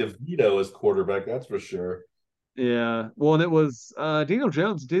that Tommy DeVito as quarterback, that's for sure. yeah. Well, and it was Daniel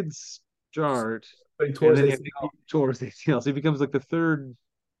Jones did start, But he tore and his then he ACL. tore his ACL. So he becomes like the third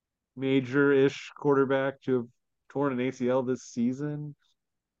major-ish quarterback to have torn an ACL this season.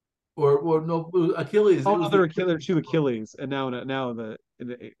 Or no, Achilles. Oh It no, was the they're Achilles, two Achilles, and now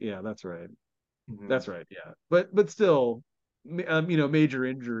yeah, that's right. Mhm. That's right. Yeah, but still, major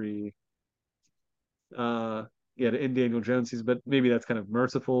injury. Uh, yeah, in Daniel Jones, but maybe that's kind of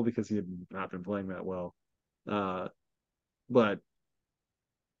merciful because he had not been playing that well. Uh, but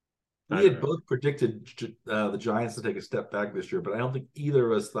I We don't had know. both predicted the Giants to take a step back this year, but I don't think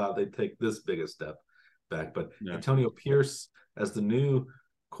either of us thought they'd take this big a step back. But Yeah. Antonio Pierce as the new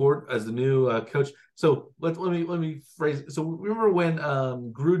coach. So let me phrase. So remember when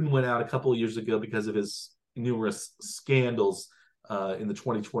Gruden went out a couple of years ago because of his numerous scandals in the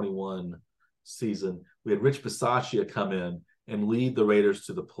 2021 season. We had Rich Bisaccia come in and lead the Raiders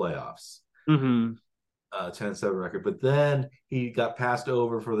to the playoffs. Mm-hmm. 10-7 record. But then he got passed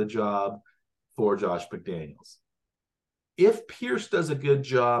over for the job for Josh McDaniels. if Pierce does a good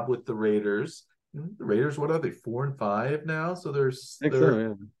job with the Raiders, the Raiders, what are they, 4-5 now? So I think so, they're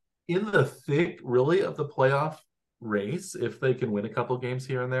yeah. in the thick, really, of the playoff race if they can win a couple games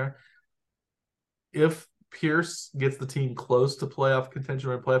here and there. If Pierce gets the team close to playoff contention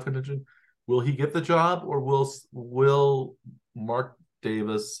or playoff contention, will he get the job, or will Mark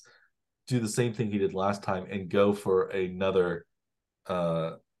Davis do the same thing he did last time and go for another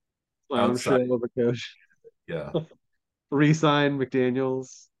uh Clown outside? show of a coach. Yeah. Resign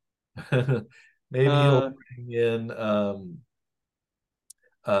McDaniels. Maybe he'll Uh, bring in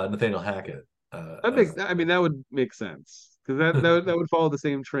Nathaniel Hackett as I mean, that would make sense because that would follow the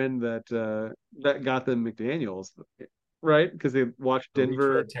same trend that got them McDaniels, right? Because they watched a Denver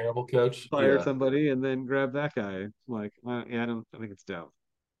retread terrible coach. fire Yeah. somebody and then grab that guy. Like, yeah, I think it's down.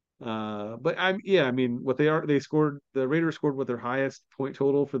 But yeah, I mean, what they scored, the Raiders scored what their highest point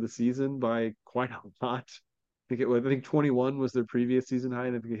total for the season by quite a lot. I think 21 was their previous season high,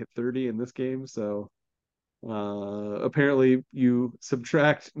 and I think they hit 30 in this game. So apparently, you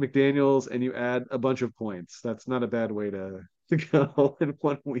subtract McDaniels and you add a bunch of points. That's not a bad way to go in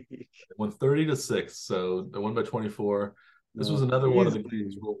 1 week. They won 30-6, so they won by 24. This was another one of the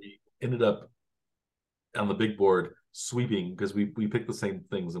games Easily. where we ended up on the big board sweeping because we picked the same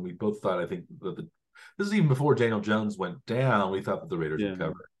things, and we both thought, I think that this is even before Daniel Jones went down. We thought that the Raiders would Yeah,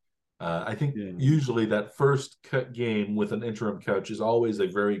 cover. I think yeah, usually that first game with an interim coach is always a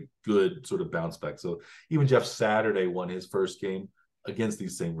very good sort of bounce back. So even Jeff Saturday won his first game against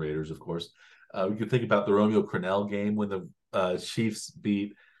these same Raiders, of course. We could think about the Romeo Crennel game when the Chiefs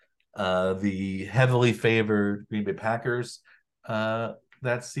beat the heavily favored Green Bay Packers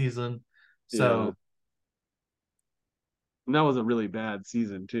that season. yeah. So And that was a really bad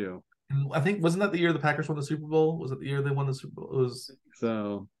season too. I think, wasn't that the year the Packers won the Super Bowl? Was it the year they won the Super Bowl? It was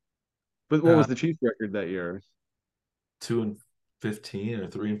So, but what uh, was the Chiefs record that year? 2-15 or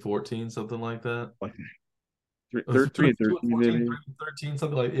 3-14, something like that. Like It was three and two and 13, 14, maybe 3-13,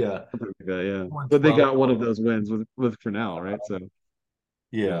 something like, yeah. something like that. Yeah, 2 and but they 12. got one of those wins with Cornell, right? So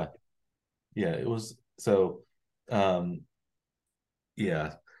yeah, Yeah. Yeah. It was so um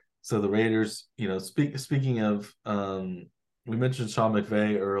yeah. So the Raiders, speaking of we mentioned Sean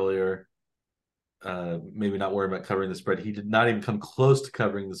McVay earlier, maybe not worrying about covering the spread. He did not even come close to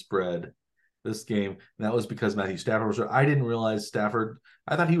covering the spread this game. And that was because Matthew Stafford was hurt. I didn't realize Stafford,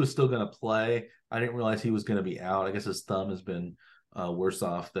 I thought he was still going to play. I didn't realize he was going to be out. I guess his thumb has been worse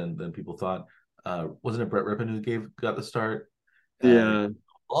off than people thought. Wasn't it Brett Rippon who got the start? yeah,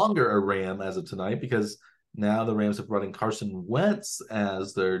 Longer a Ram as of tonight because now the Rams have brought in Carson Wentz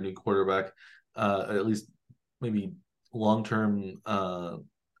as their new quarterback, at least maybe long term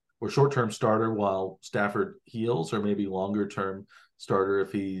or short term starter while Stafford heals, or maybe longer term starter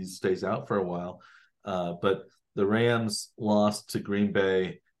if he stays out for a while. But the Rams lost to Green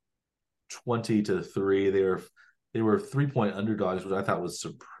Bay 20-3. They were 3-point underdogs, which I thought was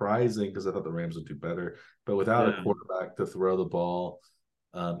surprising because I thought the Rams would do better. But without a yeah, quarterback to throw the ball,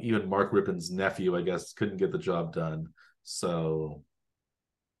 even Mark Rippon's nephew, I guess, couldn't get the job done. So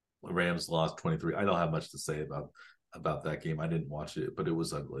the Rams lost 23. I don't have much to say about that game. I didn't watch it, but it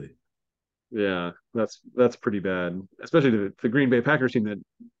was ugly. yeah. That's pretty bad, especially the Green Bay Packers team that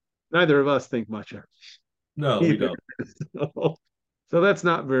neither of us think much of No, we either. don't. So that's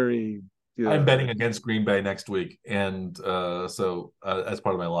not very I'm betting good. against Green Bay next week, and so as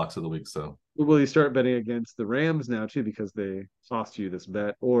part of my locks of the week. So Will you start betting against the Rams now too because they cost you this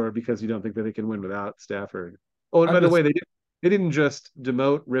bet, or because you don't think that they can win without Stafford? Oh, and by I'm the just way, they didn't just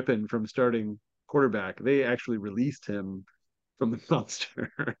demote Rippon from starting quarterback; they actually released him from the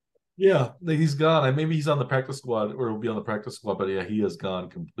roster. Yeah, he's gone. Maybe he's on the practice squad, or will be on the practice squad. But yeah, he has gone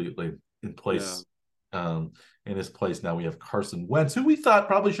completely in Yeah, place. In his place now we have Carson Wentz, who we thought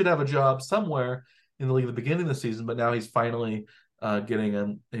probably should have a job somewhere in the league at the beginning of the season, but now he's finally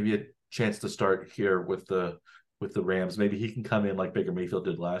getting maybe a chance to start here with the Rams. Maybe he can come in like Baker Mayfield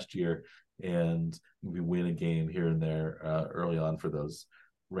did last year and maybe win a game here and there early on for those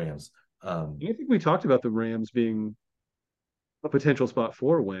Rams. I think we talked about the Rams being a potential spot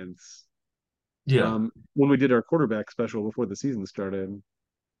for Wentz Yeah, when we did our quarterback special before the season started.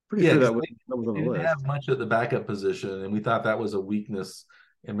 Pretty yeah, sure because that was on they the didn't have list much at the backup position, and we thought that was a weakness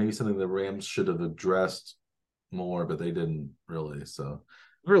and maybe something the Rams should have addressed more, but they didn't really. So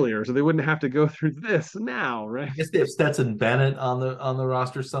earlier, so they wouldn't have to go through this now, right? I guess they have Stetson Bennett on the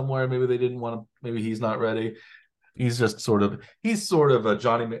roster somewhere. Maybe they didn't want to. Maybe he's not ready. He's sort of a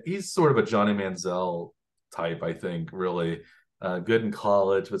Johnny Manziel type. I think really good in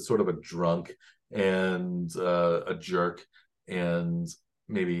college, but sort of a drunk and a jerk, and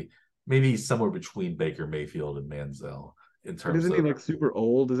maybe he's somewhere between Baker Mayfield and Manziel. in And terms isn't he of like super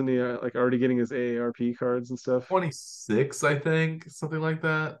old? Isn't he like already getting his AARP cards and stuff? 26, I think, something like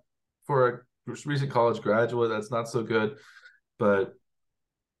that. For a recent college graduate, that's not so good. But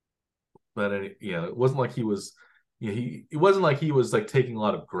it wasn't like he was, it wasn't like he was like taking a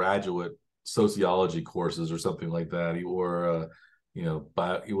lot of graduate sociology courses or something like that. He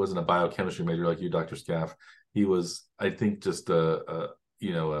wasn't a biochemistry major like you, Dr. Scaff. He was, I think, just a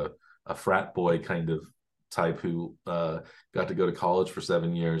frat boy kind of type who got to go to college for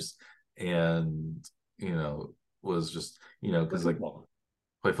 7 years and was just Like because like football.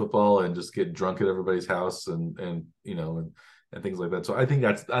 play football and just get drunk at everybody's house and things like that. So I think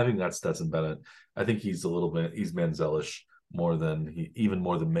that's Stetson Bennett. I think he's Manzielish even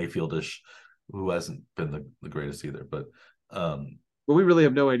more than Mayfieldish, who hasn't been the greatest either. But But we really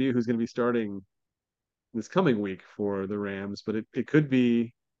have no idea who's going to be starting this coming week for the Rams. But it could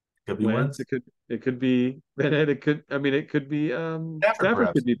be could be Wentz. Wentz. It could be Bennett. It could be Stafford Stafford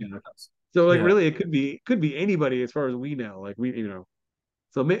perhaps. could be back. So like Yeah. really it could be anybody as far as we know. Like we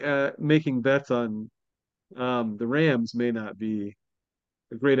so making bets on the Rams may not be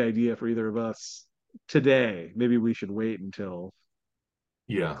a great idea for either of us today. Maybe we should wait until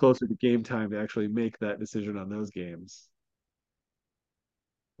Yeah. closer to game time to actually make that decision on those games.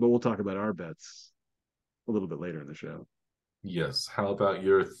 But we'll talk about our bets a little bit later in the show. Yes. How about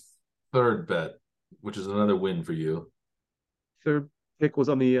your third bet, which is another win for you? Third pick was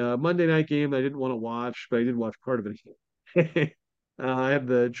on the Monday night game that I didn't want to watch, but I did watch part of it. I had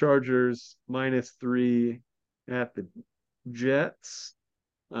the Chargers -3 at the Jets.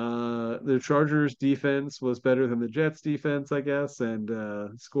 The Chargers defense was better than the Jets defense, I guess,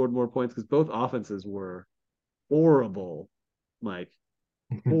 and scored more points because both offenses were horrible, Mike.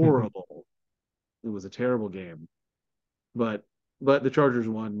 Horrible. It was a terrible game. But the Chargers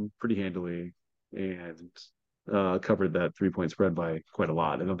won pretty handily and covered that 3-point spread by quite a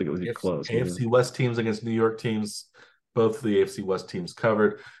lot. I don't think it was even close. AFC West teams against New York teams. Both of the AFC West teams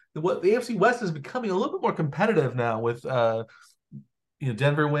covered. The AFC West is becoming a little bit more competitive now with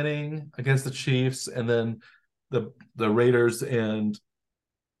Denver winning against the Chiefs, and then the Raiders and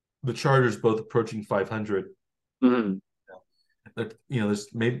the Chargers both approaching 500. Mm-hmm.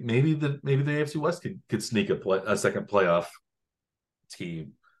 There's maybe the AFC West could sneak a second playoff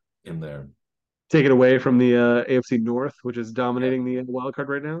team in there. Take it away from the AFC North, which is Yeah. dominating the wild card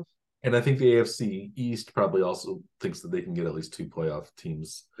right now. And I think the AFC East probably also thinks that they can get at least two playoff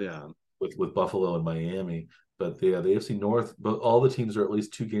teams Yeah. with Buffalo and Miami. But the AFC North, but all the teams are at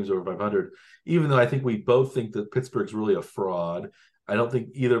least 2 games over 500. Even though I think we both think that Pittsburgh's really a fraud. I don't think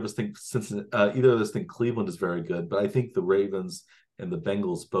either of us think Cleveland is very good. But I think the Ravens and the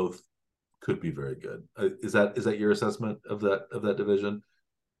Bengals both could be very good. Is that your assessment of that division?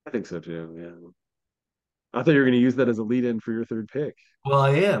 I think so too. Yeah. I thought you were going to use that as a lead in for your third pick. Well,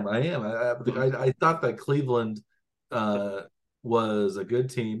 I am. I thought that Cleveland uh, was a good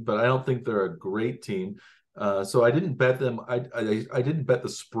team, but I don't think they're a great team. So I didn't bet them. I didn't bet the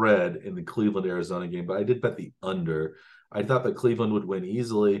spread in the Cleveland Arizona game, but I did bet the under. I thought that Cleveland would win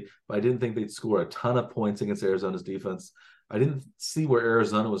easily, but I didn't think they'd score a ton of points against Arizona's defense. I didn't see where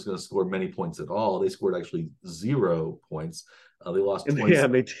Arizona was going to score many points at all. They scored actually 0 points. They lost And 20. yeah,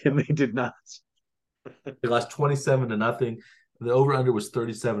 they did not. They lost 27-0. The over under was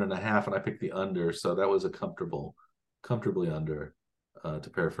 37.5, and I picked the under, so that was a comfortably under, to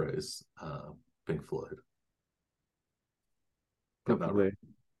paraphrase Pink Floyd.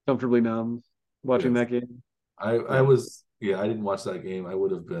 Comfortably numb watching Yes. that game. I Yeah. was, yeah, I didn't watch that game. I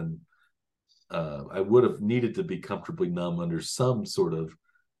would have needed to be comfortably numb under some sort of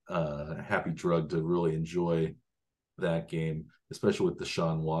happy drug to really enjoy that game, especially with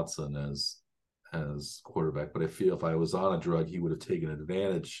Deshaun Watson as quarterback. But I feel if I was on a drug, he would have taken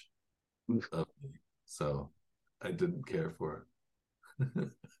advantage of me. So I didn't care for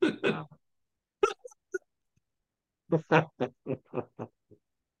it. Wow.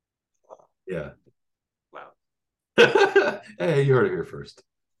 Yeah. Wow. Hey, you heard it here first.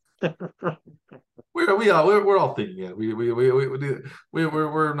 We're all thinking it.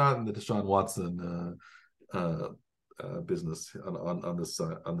 We're not in the Deshaun Watson business on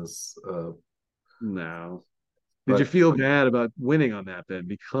this. No. Did you But feel bad about winning on that then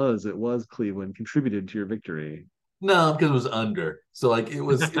because it was Cleveland contributed to your victory? no, because it was under. So like it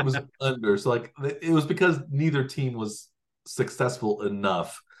was under. So like it was because neither team was successful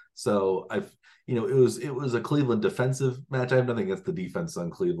enough. So it was a Cleveland defensive match. I have nothing against the defense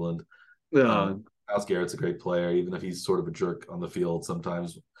on Cleveland. Uh, Myles Garrett's a great player, even if he's sort of a jerk on the field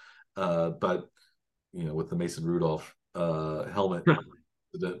sometimes. But with the Mason Rudolph helmet,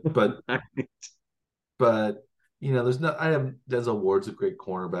 but but there's not. I have Denzel Ward's a great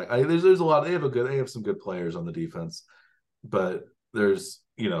cornerback. There's a lot. They have some good players on the defense, but there's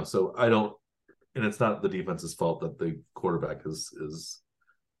so I don't, and it's not the defense's fault that the quarterback is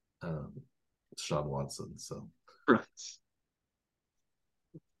um, Sean Watson. So, Right.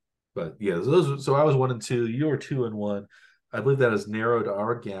 but yeah, so I was 1-2. You were 2-1. I believe that has narrowed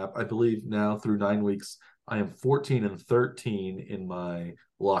our gap. I believe now through 9 weeks, I am 14-13 in my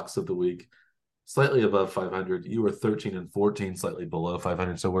locks of the week, slightly above 500. You were 13-14, slightly below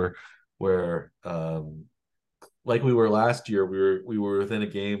 500. So we're like we were last year. We were within a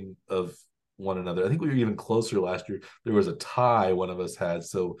game of one another. I think we were even closer last year. There was a tie one of us had.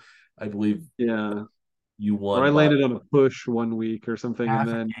 So I believe Yeah. you Or I won by landed on a push one week or something, and half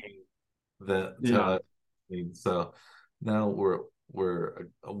a then game. That yeah, so now we're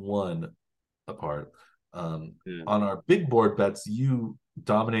a one apart. yeah, On our big board bets, you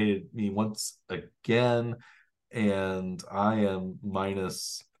dominated me once again, and I am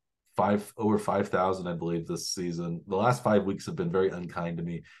minus over 5,000, I believe, this season. The last 5 weeks have been very unkind to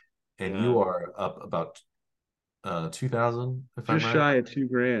me, and yeah. you are up about 2,000, if I'm Just right. shy of 2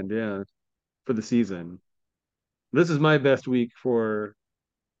 grand, yeah, for the season. This is my best week for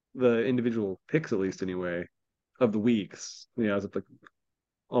the individual picks, at least anyway, of the weeks. I was up like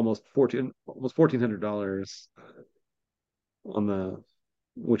almost $1,400 on the,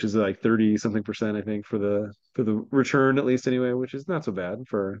 which is like 30 something percent, I think, for the return, at least anyway, which is not so bad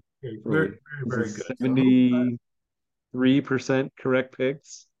Very, for a very, week. This very is good. So 73% correct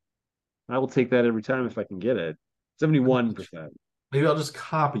picks. I will take that every time if I can get it. 71%. maybe I'll just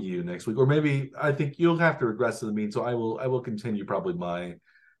copy you next week, or maybe I think you'll have to regress to the mean. So I will continue probably my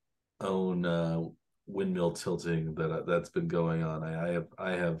own windmill tilting that's been going on.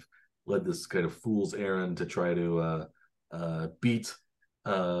 I have led this kind of fool's errand to try to beat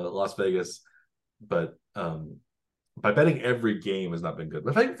Las Vegas, but by betting every game has not been good.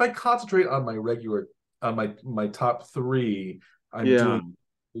 But if I concentrate on my regular on my top three, I'm Yeah. doing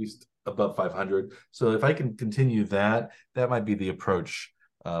at least above 500. So if I can continue that, that might be the approach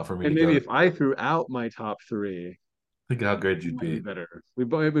for me to And go. maybe To if I threw out my top three, think how good it you'd might be be. better. We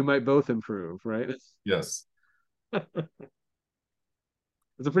might both improve, right? Yes. It's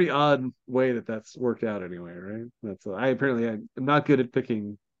a pretty odd way that's worked out anyway, right? I'm not good at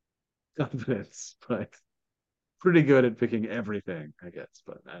picking confidence, but pretty good at picking everything, I guess.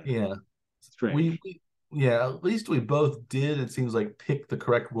 But I don't know. Yeah. It's we, strange. we yeah, at least we both did, it seems like, pick the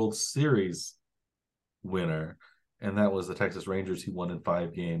correct World Series winner, and that was the Texas Rangers, who won in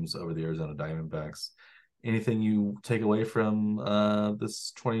 5 games over the Arizona Diamondbacks. Anything you take away from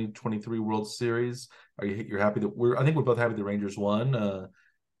this 2023 World Series? You're happy that I think we're both happy the Rangers won. Do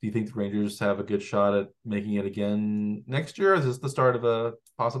you think the Rangers have a good shot at making it again next year? Is this the start of a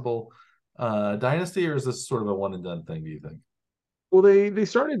possible dynasty, or is this sort of a one and done thing, do you think? Well, they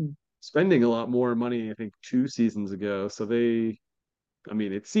started spending a lot more money, I think, 2 seasons ago. So I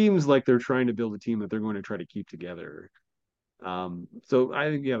mean, it seems like they're trying to build a team that they're going to try to keep together. So I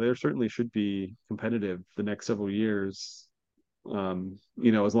think, yeah, there certainly should be competitive the next several years.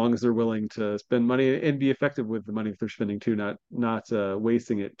 As long as they're willing to spend money and be effective with the money that they're spending too, not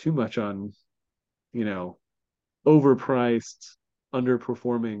wasting it too much on, you know, overpriced,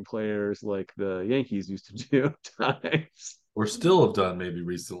 underperforming players like the Yankees used to do at times, Or still have done maybe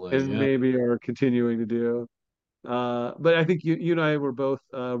recently? and Yeah. maybe are continuing to do. But I think you and I were both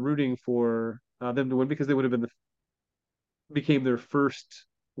rooting for them to win because they would have became their first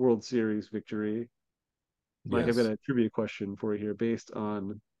World Series victory. Mike, I've got Yes. a trivia question for you here based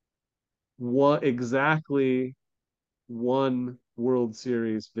on what exactly one World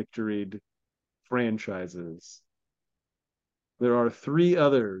Series victoried franchises. There are three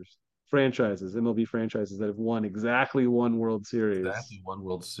others franchises, MLB franchises, that have won exactly one World Series. Exactly, one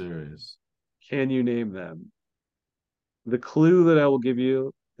World Series. Can you name them? The clue that I will give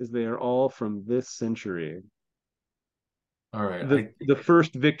you is they are all from this century. All right. The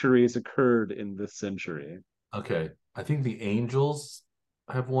first victories occurred in this century. Okay. I think the Angels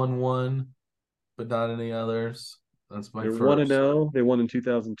have won one, but not any others. That's my They're 1 and first. 0. They won in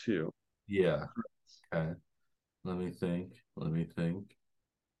 2002. Yeah. Okay. Let me think. Let me think.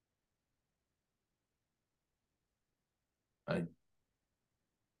 I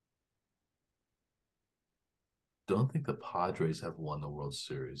don't think the Padres have won the World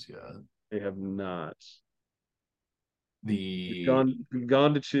Series yet. They have not. The We've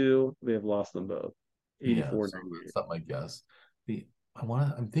gone to two. They have lost them both. Yeah, 84, so 98. that's not my guess. The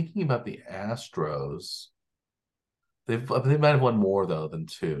I'm thinking about the Astros. They might have won more though than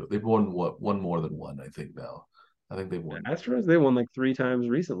two. They've won one more than one, I think now. I think they've The won. Astros, they won like 3 times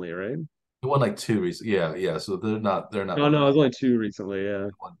recently, right? They won like two recently. Yeah, yeah. So they're not Oh winning no, a it was lot. only two recently. Yeah,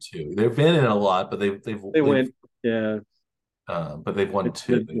 They won two. They've been in a lot, but they went. Yeah, they've won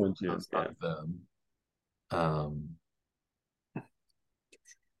two. they won two. That's Yeah, not them. Um,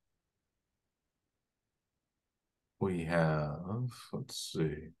 we have, let's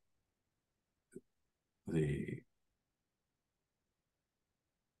see, the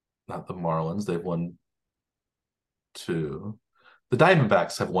not the Marlins. They've won two. The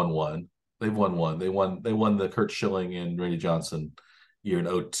Diamondbacks have won one. They've won one. They won the Kurt Schilling and Randy Johnson year in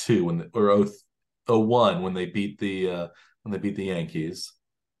 '02 '01 when they beat the Yankees.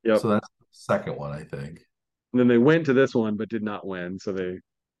 yep. So that's the second one, I think. And then they went to this one, but did not win, so they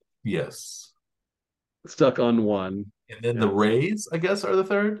Yes. stuck on one. And then the Yeah. Rays, I guess, are the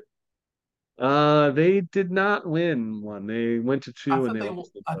third. They did not win one. They went to two and they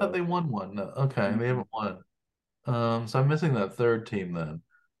lost it I thought both. they won one. No, okay, they Mhm. haven't won. So I'm missing that third team then.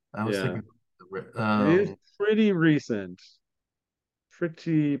 I was Yeah, thinking, it is pretty recent.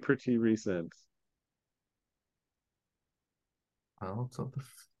 Pretty recent. well, so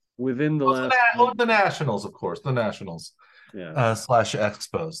Within the last the Nationals, of course, the Nationals yeah. slash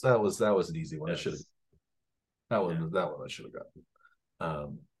Expos. That was an easy one. I should have Yes. Yeah. that one I should have gotten.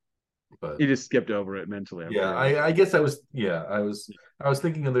 Um, but You just skipped over it mentally, I'm yeah, sure. I guess I was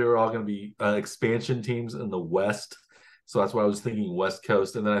thinking they were all going to be expansion teams in the West, so that's why I was thinking West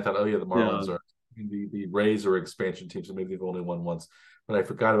Coast, and then I thought, oh yeah, the Yeah. Marlins are the Rays are expansion teams, so maybe they've only won once, but I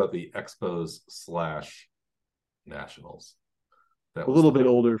forgot about the Expos slash Nationals. That A was little the bit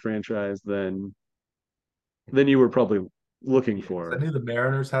older franchise than you were probably looking yeah. I for. knew the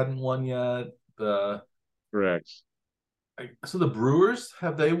Mariners hadn't won yet. Correct. So the Brewers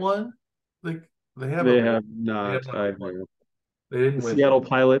have they won? Like they haven't They won. have They not have not won. either. They didn't The win. Seattle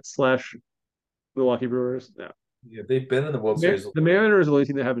Pilots slash Milwaukee Brewers. No. Yeah, they've been in the World Series. The Mariners are the only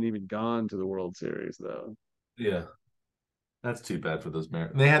team that haven't even gone to the World Series, though. Yeah, that's too bad for those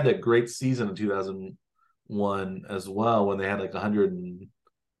Mariners. They had that great season in 2001 as well when they had like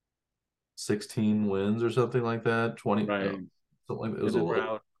 116 wins or something like that. 20, Right. something like that. It And was a then we're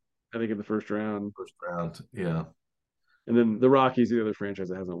little out, I think, in the first round. first round. Yeah, And then the Rockies, the other franchise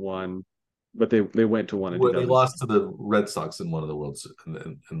that hasn't won, but they went to one in they 2007. lost to the Red Sox in one of the Worlds. So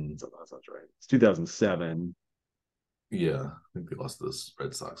that's right. It's 2007. Yeah, I think they lost to the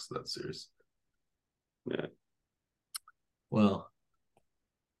Red Sox that series. Yeah. Well,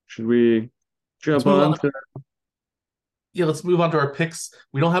 Should we let's jump move on on. to Yeah, let's move on to our picks.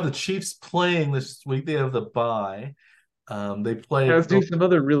 We don't have the Chiefs playing this week; they have the bye. They yeah, play let's do some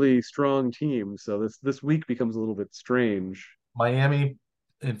other really strong teams. So this week becomes a little bit strange. Miami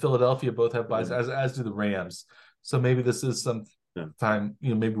and Philadelphia both have buys, Yeah. as do the Rams. So maybe this is some Yeah. time.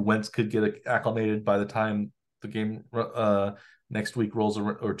 Maybe Wentz could get acclimated by the time the game next week rolls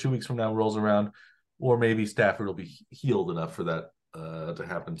around, or 2 weeks from now rolls around, or maybe Stafford will be healed enough for that to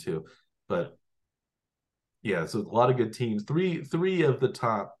happen too. But yeah, so a lot of good teams. Three of the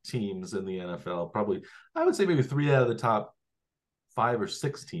top teams in the NFL, probably I would say maybe three out of the top 5 or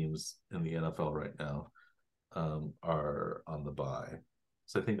 6 teams in the NFL right now are on the bye.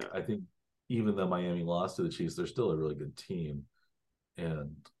 So Yeah. I think even though Miami lost to the Chiefs, they're still a really good team.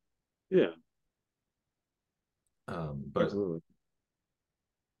 And Yeah. but Absolutely.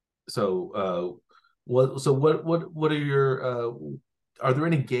 so what are your are there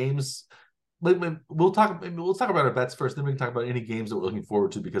any games? We'll talk about our bets first, then we can talk about any games that we're looking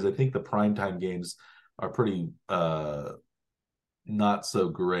forward to, because I think the primetime games are pretty not so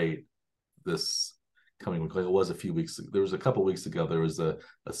great this coming week. Like it was a few weeks. There was a couple weeks ago. There was a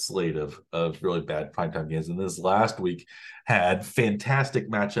slate of really bad primetime games, and this last week had fantastic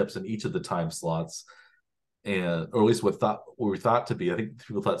matchups in each of the time slots, and or at least what we thought to be. I think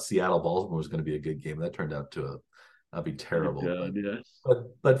people thought Seattle Baltimore was going to be a good game. That turned out to be Oh terrible. God, yeah.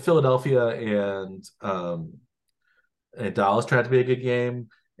 But Philadelphia and Dallas turned out to be a good game,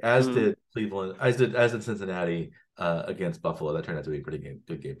 as Mm, did Cleveland, as did Cincinnati against Buffalo. That turned out to be a good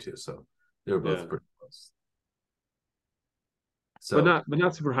game too. So they were both yeah. pretty close. But So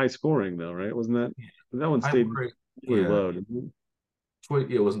not super high scoring though, right? Wasn't that one I stayed worry. really Yeah, low, didn't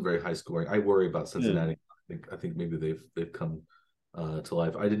it? it wasn't very high scoring. I worry about Yeah. Cincinnati. I think maybe they've come to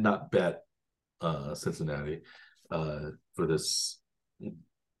life. I did not bet Cincinnati for this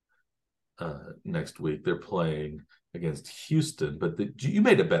next week. They're playing against Houston, but you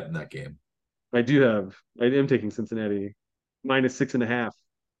made a bet in that game. I am taking Cincinnati -6.5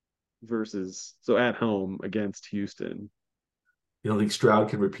 versus so at home against Houston. You don't think Stroud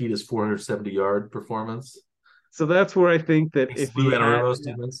can repeat his 470-yard performance? So that's where I think that He slew Anarumo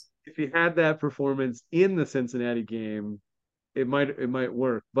Stevens. if he had that performance in the Cincinnati game, it might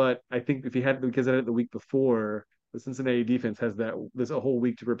work. But I think if he had because I had it the week before, the Cincinnati defense has that this a whole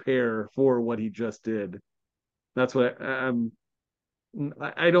week to prepare for what he just did. That's what I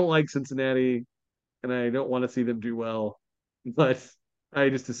don't like Cincinnati, and I don't want to see them do well. But I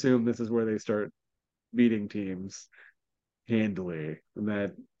just assume this is where they start beating teams handily, and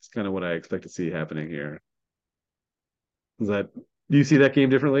that's kind of what I expect to see happening here. Is that do you see that game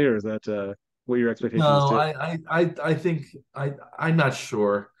differently, or is that what your expectation is No, too? I think I'm not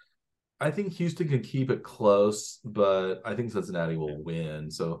sure. I think Houston can keep it close, but I think Cincinnati will win.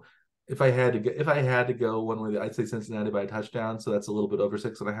 So if I had to go one way, I'd say Cincinnati by a touchdown. So that's a little bit over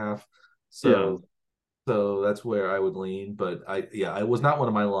 6.5. Yeah, So that's where I would lean. But I was not one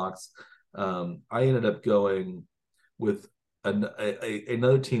of my locks. I ended up going with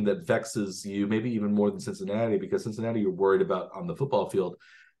another team that vexes you, maybe even more than Cincinnati, because Cincinnati you're worried about on the football field.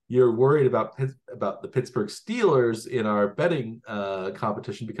 You're worried about the Pittsburgh Steelers in our betting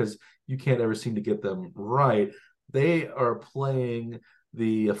competition because you can't ever seem to get them right. They are playing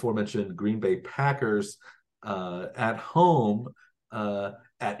the aforementioned Green Bay Packers at home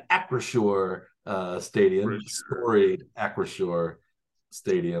at Acrisure for Stadium, sure. storied Acrisure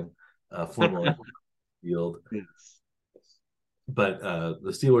Stadium, formerly Field. Yes. But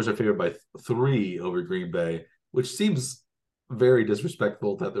the Steelers are favored by 3 over Green Bay, which seems very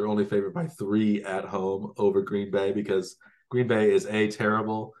disrespectful that they're only favored by 3 at home over Green Bay because Green Bay is A,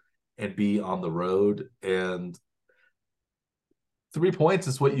 terrible, and B, on the road. And 3 points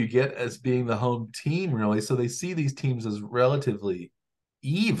is what you get as being the home team, really. So they see these teams as relatively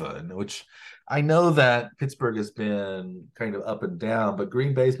even, which I know that Pittsburgh has been kind of up and down, but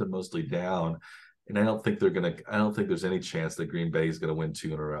Green Bay's been mostly down. And I don't think there's any chance that Green Bay is gonna win 2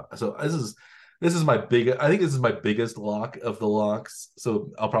 in a row. So this is my big I think this is my biggest lock of the locks.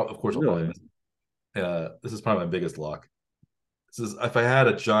 So I'll probably Really? miss this is probably my biggest lock. This is if I had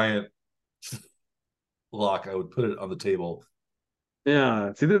a giant lock, I would put it on the table.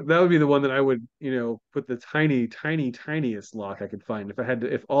 Yeah. See, that would be the one that I would, put the tiny, tiny, tiniest lock I could find. If I had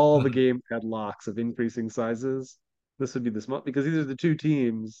to, if all the games had locks of increasing sizes, this would be the small because these are the two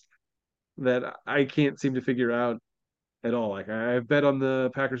teams that I can't seem to figure out at all. Like I've bet on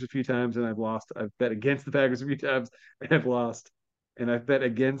the Packers a few times and I've lost. I've bet against the Packers a few times and I've lost. And I've bet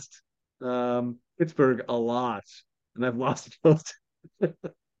against Pittsburgh a lot and I've lost most.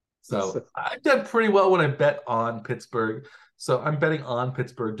 So So I've done pretty well when I bet on Pittsburgh. So I'm betting on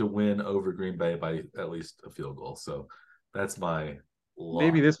Pittsburgh to win over Green Bay by at least a field goal. So that's my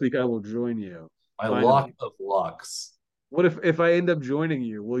maybe lock. this week I will join you. My lock Finally. of locks. What if I end up joining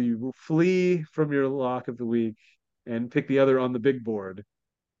you? Will you flee from your lock of the week and pick the other on the big board?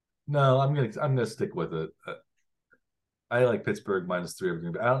 No, I'm gonna stick with it. I like Pittsburgh -3 over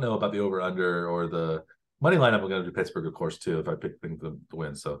Green Bay. I don't know about the over under or the money lineup. I'm gonna do Pittsburgh, of course, too, if I pick them to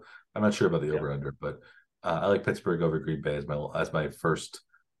win. So I'm not sure about the Yeah. over under, but I like Pittsburgh over Green Bay as my first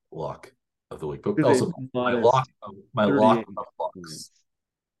lock of the week. But Is a also modest my lock 38 of locks. points.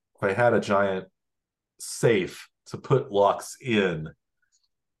 If I had a giant safe to put locks in,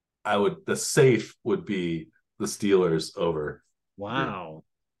 the safe would be the Steelers over Green. Wow.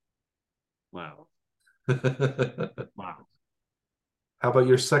 Wow. How Wow. about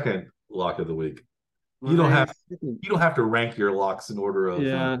your second lock of the week? You don't My have second, you don't have to rank your locks in order of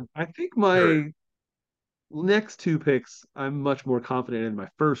yeah, I think sure. my next two picks, I'm much more confident in my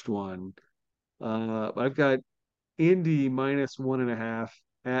first one. I've got Indy -1.5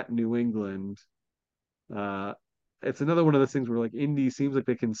 at New England. Uh, it's another one of those things where like Indy seems like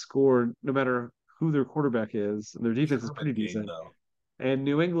they can score no matter who their quarterback is, and their defense is pretty German game decent. though. And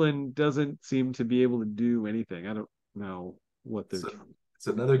New England doesn't seem to be able to do anything. I don't know what they're. So it's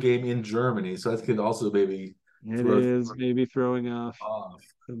another game in Germany, so that could also maybe It throw is maybe throwing off off.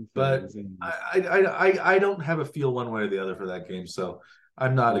 some But things. And I don't have a feel one way or the other for that game, so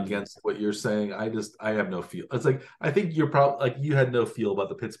I'm not yeah, against what you're saying. I have no feel. It's like I think you're probably like you had no feel about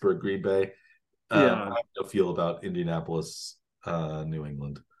the Pittsburgh Green Bay. yeah, I have no feel about Indianapolis, New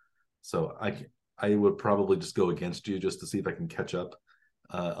England. So I would probably just go against you just to see if I can catch up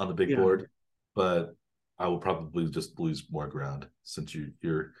on the big yeah. board. But I will probably just lose more ground since you've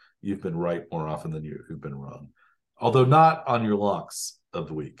been right more often than you've been wrong. Although not on your locks of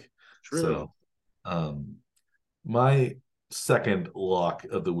the week. True. So um, my second lock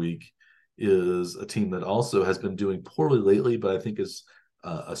of the week is a team that also has been doing poorly lately, but I think is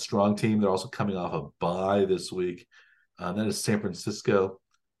a strong team. They're also coming off a bye this week. That is San Francisco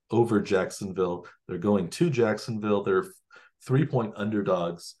over Jacksonville. They're going to Jacksonville. They're 3-point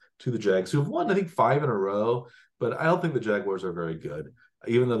underdogs to the Jags, who have won, I think, 5 in a row. But I don't think the Jaguars are very good.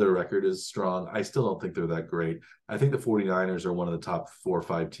 even though their record is strong, I still don't think they're that great. I think the 49ers are one of the top 4 or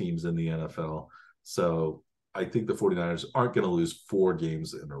 5 teams in the NFL. So I think the 49ers aren't going to lose 4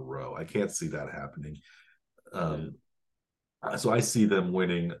 games in a row. I can't see that happening. Yeah. Um, so I see them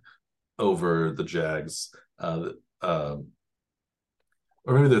winning over the Jags.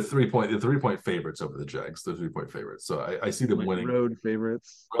 Or maybe the 3-point favorites over the Jags, the 3-point favorites. So I see them Like winning road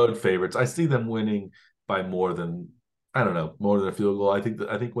favorites. road favorites. I see them winning by more than, I don't know, more than a field goal. I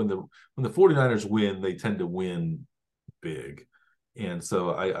think when the 49ers win, they tend to win big. And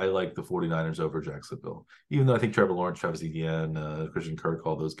so I like the 49ers over Jacksonville. Even though I think Trevor Lawrence, Travis Etienne, Christian Kirk,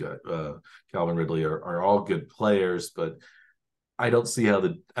 all those guys, Calvin Ridley are all good players, but I don't see how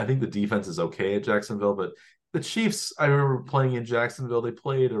I think the defense is okay at Jacksonville, but the Chiefs, I remember playing in Jacksonville, they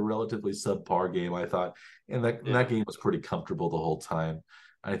played a relatively subpar game, I thought, and that Yeah. game was pretty comfortable the whole time.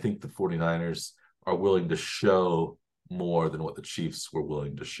 I think the 49ers are willing to show more than what the Chiefs were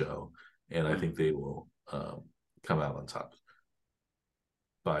willing to show, and I think they will come out on top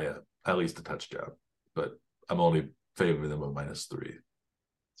by at least a touchdown. But I'm only favoring them at -3.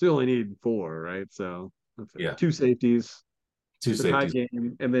 So you only need four, right? So that's it. Yeah, Two safeties, two the tie safeties.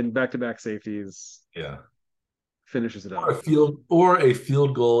 game, and then back-to-back safeties Yeah, finishes it or off. a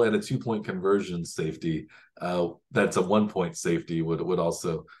field goal and a 2-point conversion safety. That's a 1-point safety would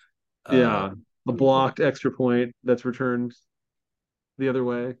also uh, Yeah. A blocked extra point that's returned the other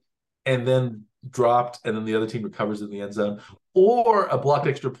way. and then dropped, and then the other team recovers in the end zone, or a blocked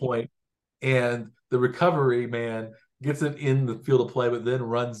extra point, and the recovery man gets it in the field of play, but then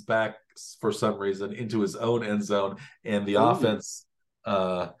runs back for some reason into his own end zone, and the Ooh. offense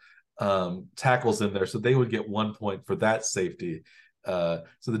tackles in there. So they would get 1 point for that safety. So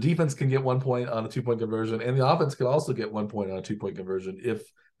the defense can get 1 point on a 2-point conversion, and the offense can also get 1 point on a 2-point conversion if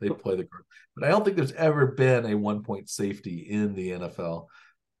they play the group. But I don't think there's ever been a 1-point safety in the NFL.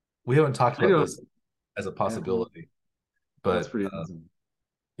 We haven't talked I about know. this as a Yeah, possibility, that's but pretty awesome.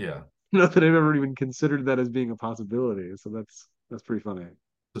 yeah. Not that I've ever even considered that as being a possibility. So that's pretty funny.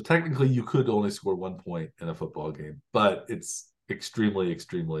 So technically, you could only score 1 point in a football game, but it's extremely,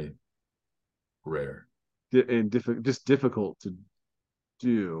 extremely rare. And just difficult to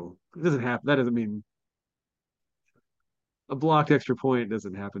do. It doesn't happen. That doesn't mean a blocked extra point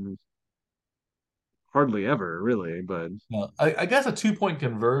doesn't happen hardly ever, really. But I guess a 2-point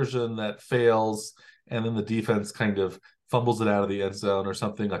conversion that fails, and then the defense kind of fumbles it out of the end zone or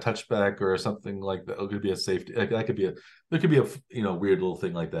something, a touchback or something like that. It could be a safety. That could be there could be a weird little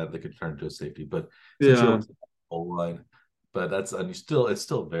thing like that that could turn into a safety. But since you're yeah, on the goal line, but it's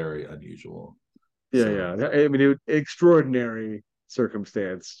still very unusual. yeah, So yeah. I mean, extraordinary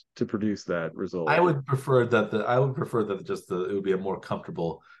circumstance to produce that I result. would prefer that it would be a more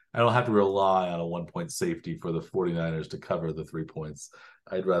comfortable. I don't have to rely on a 1-point safety for the 49ers to cover the 3 points.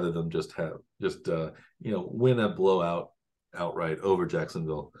 I'd rather them win a blowout outright over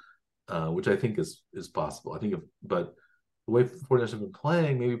Jacksonville, which I think is possible. But the way the 49ers have been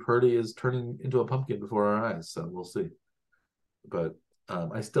playing, maybe Purdy is turning into a pumpkin before our eyes. So we'll see. But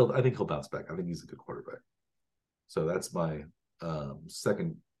I think he'll bounce back. I think he's a good quarterback. So that's my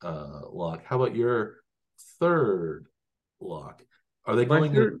second lock. How about your third lock? Are they My going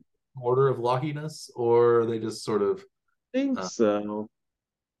in third, order of lockiness, or are they just sort of? think Uh, so.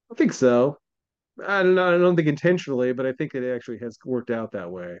 I think so. I don't know. I don't think intentionally, but I think it actually has worked out that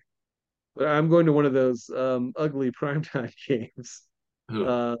way. But I'm going to one of those ugly primetime games who?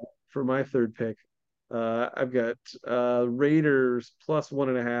 uh, for my third pick. I've got Raiders plus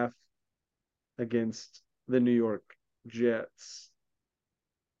 1.5 against the New York Jets.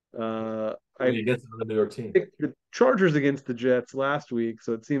 I Going against the New York team. picked the Chargers against the Jets last week,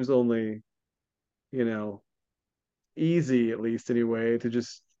 so it seems only, you know, easy, at least anyway, to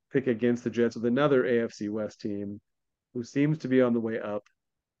just pick against the Jets with another AFC West team who seems to be on the way up,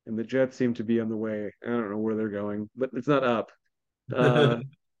 and the Jets seem to be on the way. I don't know where they're going, but it's not up.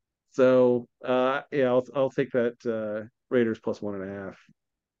 Uh, yeah, I'll take that Raiders plus 1.5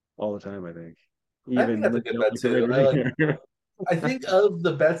 all the time. I think, I think even that's a when I good don't bet like the too. Raiders either. I think of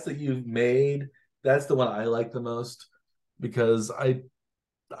the bets that you've made, that's the one I like the most because I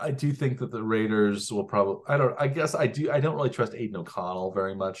do think that the Raiders will probably. I guess I do. I don't really trust Aiden O'Connell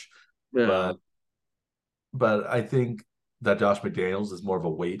very much, Yeah, but I think that Josh McDaniels is more of a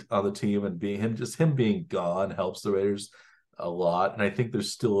weight on the team, and him being gone helps the Raiders a lot. And I think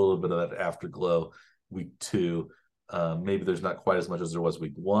there's still a little bit of that afterglow week 2. Maybe there's not quite as much as there was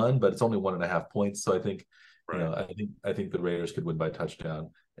week 1, but it's only 1.5 points. So I think, right. I think the Raiders could win by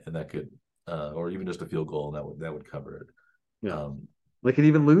touchdown, and that could, or even just a field goal, and that would cover it. Yeah, Um, they could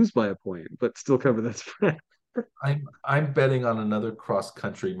even lose by a point, but still cover that spread. I'm betting on another cross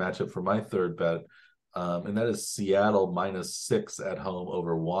country matchup for my third bet, and that is Seattle -6 at home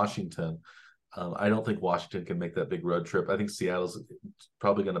over Washington. I don't think Washington can make that big road trip. I think Seattle's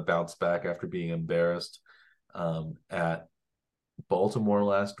probably going to bounce back after being embarrassed at Baltimore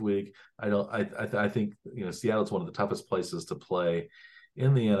last week. I don't. I think Seattle's one of the toughest places to play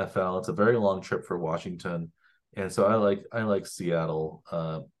in the NFL. It's a very long trip for Washington, and so I like Seattle.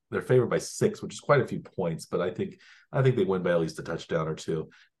 They're favored by 6, which is quite a few points, but I think they win by at least a touchdown or two.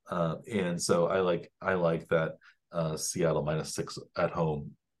 And so I like that Seattle -6 at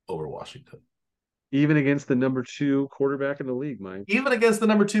home over Washington. Even against the number 2 quarterback in the league, Mike. Even against the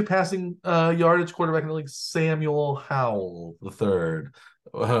number 2 passing yardage quarterback in the league, Samuel Howell the third,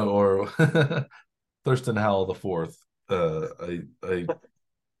 or Thurston Howell the fourth.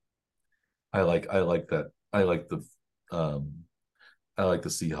 I like that. Um, I like the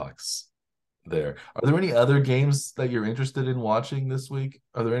Seahawks there. Are there any other games that you're interested in watching this week?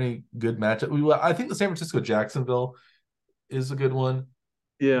 Are there any good matchup? I think the San Francisco Jacksonville is a good one.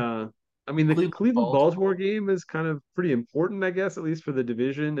 Yeah. I mean, the Cleveland Cleveland Baltimore Baltimore. game is kind of pretty important, I guess, at least for the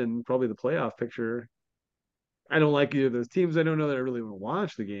division and probably the playoff picture. I don't like either of those teams. I don't know that I really want to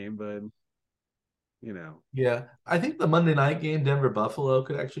watch the game, but you know, Yeah, I think the Monday night game, Denver Buffalo,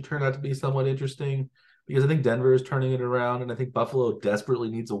 could actually turn out to be somewhat interesting because I think Denver is turning it around, and I think Buffalo desperately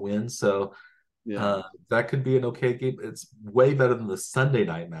needs a win. So yeah. that could be an okay game. It's way better than the Sunday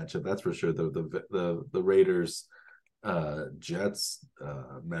night matchup, that's for sure. The Raiders Jets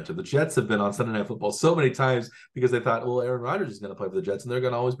matchup. The Jets have been on Sunday Night Football so many times because they thought, well, Aaron Rodgers is going to play for the Jets and they're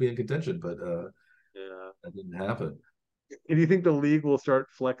going to always be in contention, but Yeah. that didn't happen. And do you think the league will start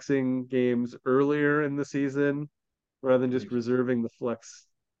flexing games earlier in the season rather than just reserving the flex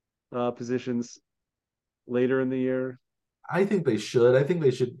positions later in the year? I think they should. I think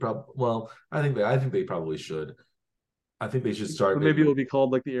they should probably. Well, I think they probably should. I think they should So start maybe maybe. it'll be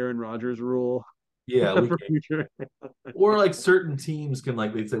called like the Aaron Rodgers rule Yeah, for future. or like certain teams can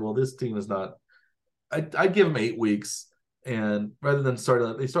like they'd say, well, this team is not. I'd give them 8 weeks, and rather than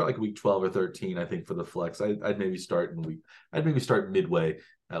starting, they start like week 12 or 13. I think for the flex, I'd maybe start in week. I'd maybe start midway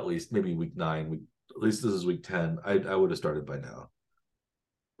at least, maybe week 9. At least this is week 10. I would have started by now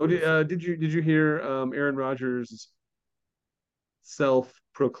Oh, for the flex. did you hear Aaron Rodgers'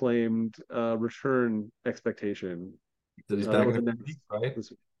 self-proclaimed return expectation That he's back that in was a few announced weeks, right? this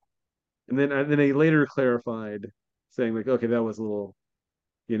week? And then he later clarified, saying like, okay, that was a little,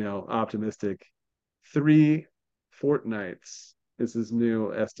 optimistic. 3 fortnights is his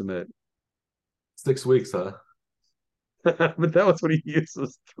new estimate. 6 weeks, huh? But that was what he used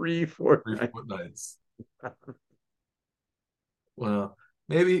was three Three fortnights. fortnights. Well,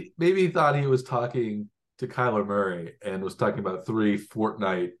 maybe he thought he was talking to Kyler Murray and was talking about 3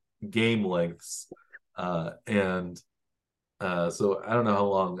 fortnight game lengths, and so I don't know how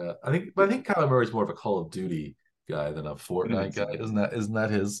long. I think Kyler Murray's more of a Call of Duty guy than a Fortnite guy. Isn't that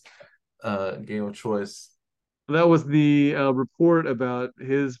his game of choice? That was the report about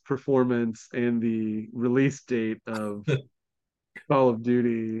his performance and the release date of Call of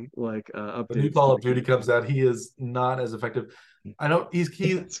Duty, like The new updates to Call the of Duty game. comes out, he is not as effective. I don't. He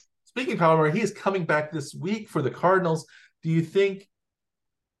speaking of Kyler Murray, he is coming back this week for the Cardinals. Do you think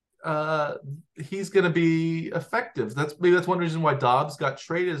uh, he's going to be effective? That's one reason why Dobbs got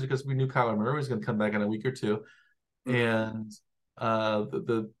traded is because we knew Kyler Murray was going to come back in a week or two, Mhm.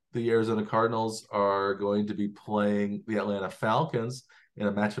 and the Arizona Cardinals are going to be playing the Atlanta Falcons in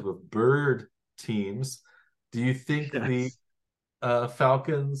a matchup of bird teams. Do you think the Yes.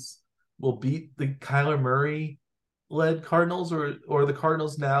 Falcons will beat the Kyler Murray led Cardinals, or the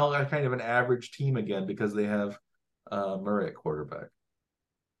Cardinals now are kind of an average team again because they have Murray at quarterback?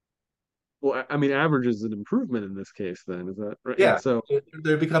 Well, I mean, average is an improvement in this case. Then is that right? Yeah. Yeah, So,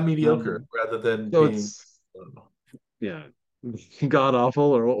 they become mediocre um, rather than so being. it's yeah, god awful.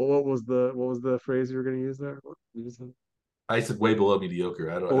 Or what was the phrase you were going to use there? What did you say? I said way below mediocre.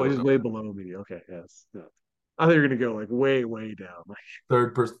 I don't. I Oh, it's don't just know. way below me. Okay. Yes. Yeah. I thought you were going to go like way, way down.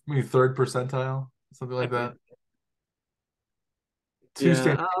 Maybe third percentile, something like Like, that. Two yeah.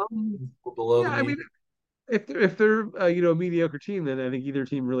 standard below Yeah. the I mean, mean. if they're a mediocre team, then I think either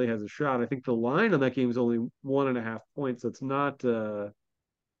team really has a shot. I think the line on that game is only 1.5 points. So it's not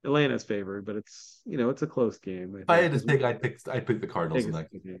Atlanta's favored, but it's a close game. I If I think had to because pick, I'd pick the Cardinals in Vegas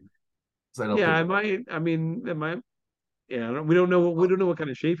that is the game. because I don't Yeah, think. I might. I mean, it might. Yeah, we don't know what kind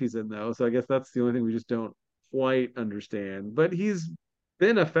of shape he's in though. So I guess that's the only thing we just don't quite understand. But he's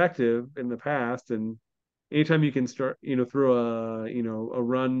been effective in the past, and anytime you can start, throw a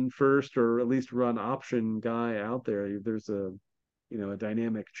run first or at least run option guy out there, there's a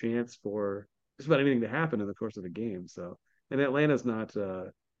dynamic chance for just about anything to happen in the course of a game. So, and Atlanta's not,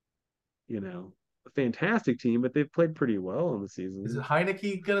 you know, a fantastic team, but they've played pretty well in the Is it season.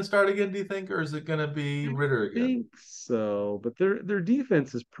 Heineke going to start again, do you think, or is it going to be I Ritter again? think so, but their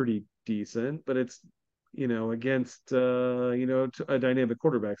defense is pretty decent, but it's against a dynamic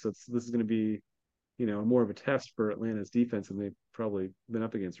quarterback, so this is going to be more of a test for Atlanta's defense than they've probably been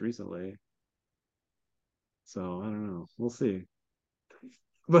up against recently. So I don't know. We'll see.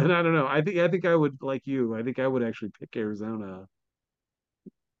 But I don't know. I think I would like you. I think I would actually pick Arizona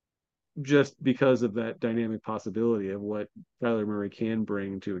just because of that dynamic possibility of what Kyler Murray can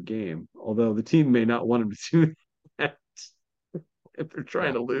bring to a game. Although the team may not want him to do that if they're trying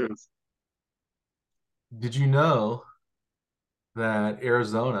Yeah. to lose. Did you know that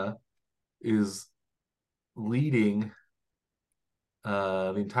Arizona is leading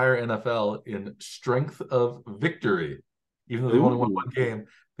the entire NFL in strength of victory? Even though they've only won Ooh, one game,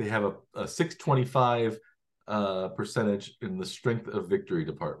 they have a 625 percentage in the strength of victory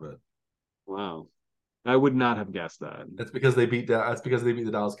department. wow. I would not have guessed that. That's because they beat the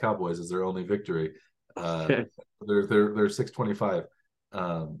Dallas Cowboys as their only victory. Uh, Okay. they're 625.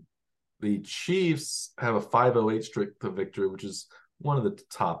 Um, the Chiefs have a 508 strength of victory, which is one of the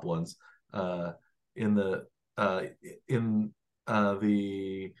top ones. In the uh, in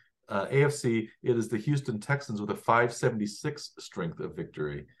the AFC, it is the Houston Texans with a 576 strength of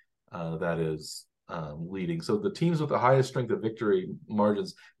victory that is leading. So the teams with the highest strength of victory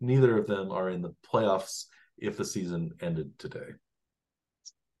margins, neither of them are in the playoffs if the season ended today.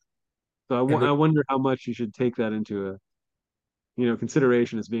 So And I wonder how much you should take that into a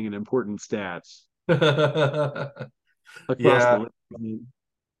consideration as being an important stat across yeah, the league.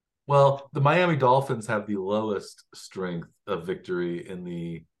 well, the Miami Dolphins have the lowest strength of victory in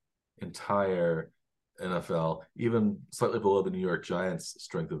the entire NFL, even slightly below the New York Giants'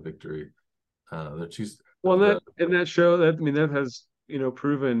 strength of victory. They're two, Well, the and that show that I mean that has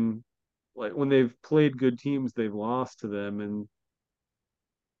proven like when they've played good teams, they've lost to them, and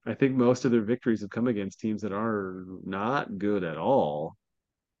I think most of their victories have come against teams that are not good at all.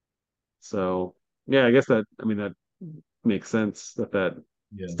 So yeah, I guess that makes sense that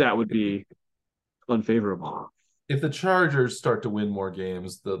yeah. stat would be unfavorable. If the Chargers start to win more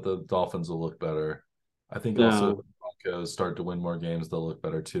games, the Dolphins will look better. I think also Yeah. if the Broncos start to win more games, they'll look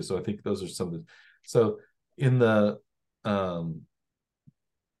better too. So I think those are some of the. So in the um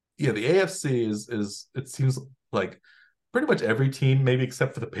yeah, the AFC is it seems like pretty much every team, maybe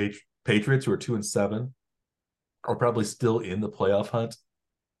except for the Patriots, who are 2-7, are probably still in the playoff hunt.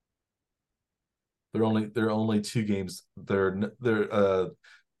 They're only two games. They're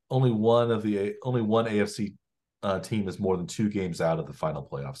only one AFC team is more than two games out of the final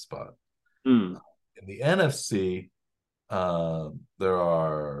playoff spot. Hmm. In the NFC, there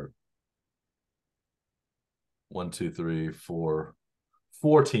are one, two, three, four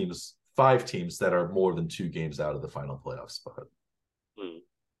teams, five teams that are more than two games out of the final playoff spot. Hmm.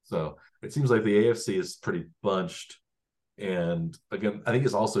 So it seems like the AFC is pretty bunched. And again, I think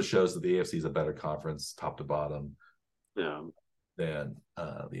this also shows that the AFC is a better conference, top to bottom, Yeah. than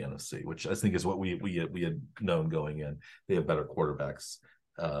the NFC, which I think is what we had known going in. They have better quarterbacks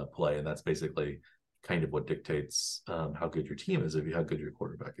play, and that's basically kind of what dictates how good your team is, how good your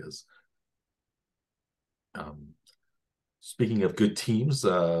quarterback is. Um, Speaking of good teams,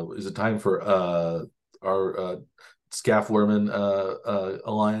 is it time for our Scaff Werman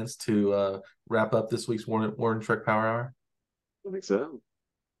Alliance to wrap up this week's Warren Trek Power Hour? I think so.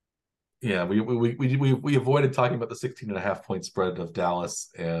 Yeah, we avoided talking about the 16 and a half point spread of Dallas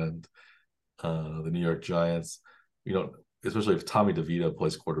and the New York Giants. You know, especially if Tommy DeVito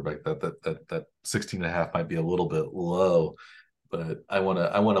plays quarterback, that 16 and a half might be a little bit low, but I want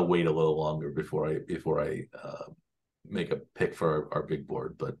to wait a little longer before I make a pick for our big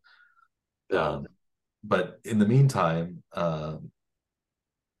board. Yeah. But in the meantime,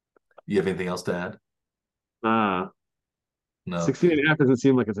 you have anything else to add? Ah, No. 16 and a half doesn't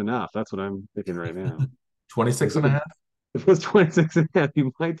seem like it's enough. That's what I'm thinking right now. If 26 it and a was, half? if it was 26 and a half,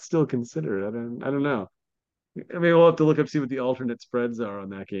 you might still consider it. I don't know. I mean, we'll have to look up, see what the alternate spreads are on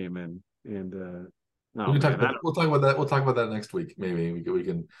that game We oh can talk man, I about don't we'll talk about that. We'll talk about that next week. Maybe we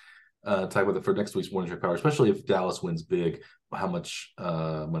can talk about it for next week's Morning Trek Power, especially if Dallas wins big, how much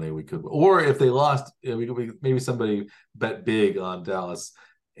money we could, or if they lost, maybe somebody bet big on Dallas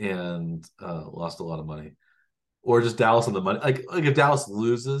and lost a lot of money, or just Dallas on the money. Like if Dallas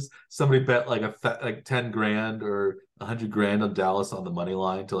loses, somebody bet like 10 grand or 100 grand on Dallas on the money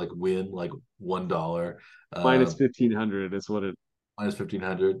line to like win like $1, uh, minus 1,500 minus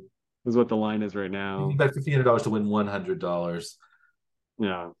 1,500. is what the line is right You can now. bet $1,500 to win $100.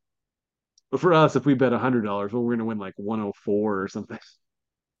 Yeah. But for us, if we bet $100, well, we're gonna win like 104 or something.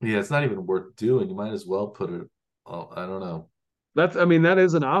 Yeah, it's not even worth doing. You might as well put it. Oh, I don't know. I mean, that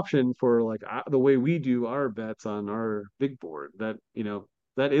is an option for like the way we do our bets on our big board. That,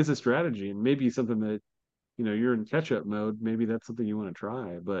 that is a strategy, and maybe something that, you're in catch up mode. Maybe that's something you want to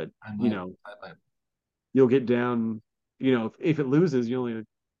try, but I might. I might. you'll get down, if it loses, you only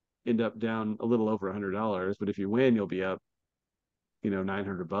end up down a little over $100, but if you win, you'll be up,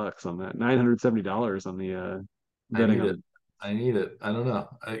 $900 on that, $970 on the I betting need it. on. I need it. I don't know.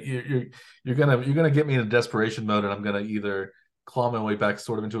 You're gonna get me in a desperation mode, and I'm gonna either claw my way back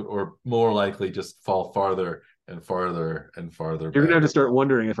sort of into it, or more likely just fall farther and farther and farther You're gonna have back. to start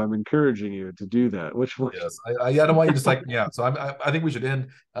wondering if I'm encouraging you to do that. Which one? Yes, I don't want you to psych me out. So I think we should end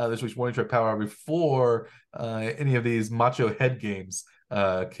this week's Morning Trip Power Hour before any of these macho head games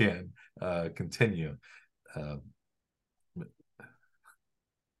can continue. Um,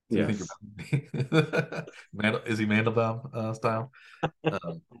 do you think Yes. you're Izzy Mandelbaum style?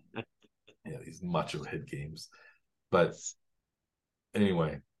 Um, yeah, these macho head games. But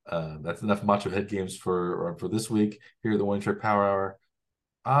anyway, that's enough macho head games for this week here at the Morning Trip Power Hour.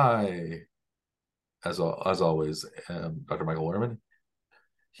 I, as always, am Dr. Michael Lerman.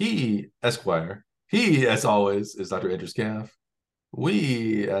 He, Esquire, he, as always, is Dr. Andrew Scaff.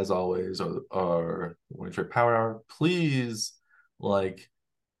 We, as always, are Morning Trip Power Hour. Please like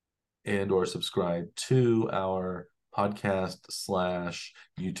and or subscribe to our podcast slash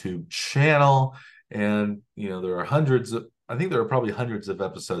YouTube channel. And, there are I think there are probably hundreds of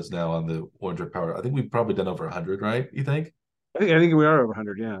episodes now on the Morning Trip Power. I think we've probably done over 100, right? You think? I think we are over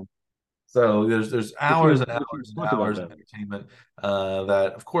 100. Yeah. So there's If hours you and if you hours and talk about hours of that. entertainment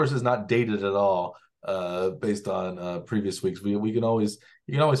that, of course, is not dated at all based on previous weeks. You can always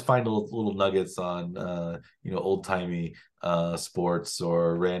find little nuggets on old timey sports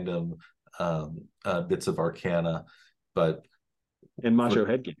or random bits of arcana, but And for macho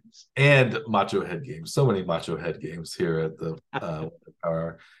head games. and macho head games. So many macho head games here at the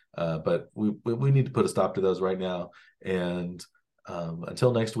Power. But we need to put a stop to those right now. And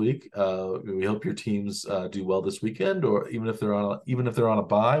until next week, we hope your teams do well this weekend, or even if they're on a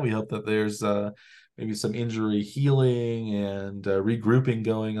bye, we hope that there's maybe some injury healing and regrouping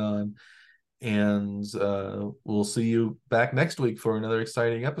going on. And we'll see you back next week for another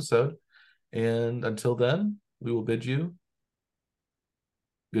exciting episode. And until then, we will bid you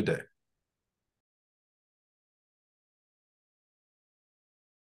good day.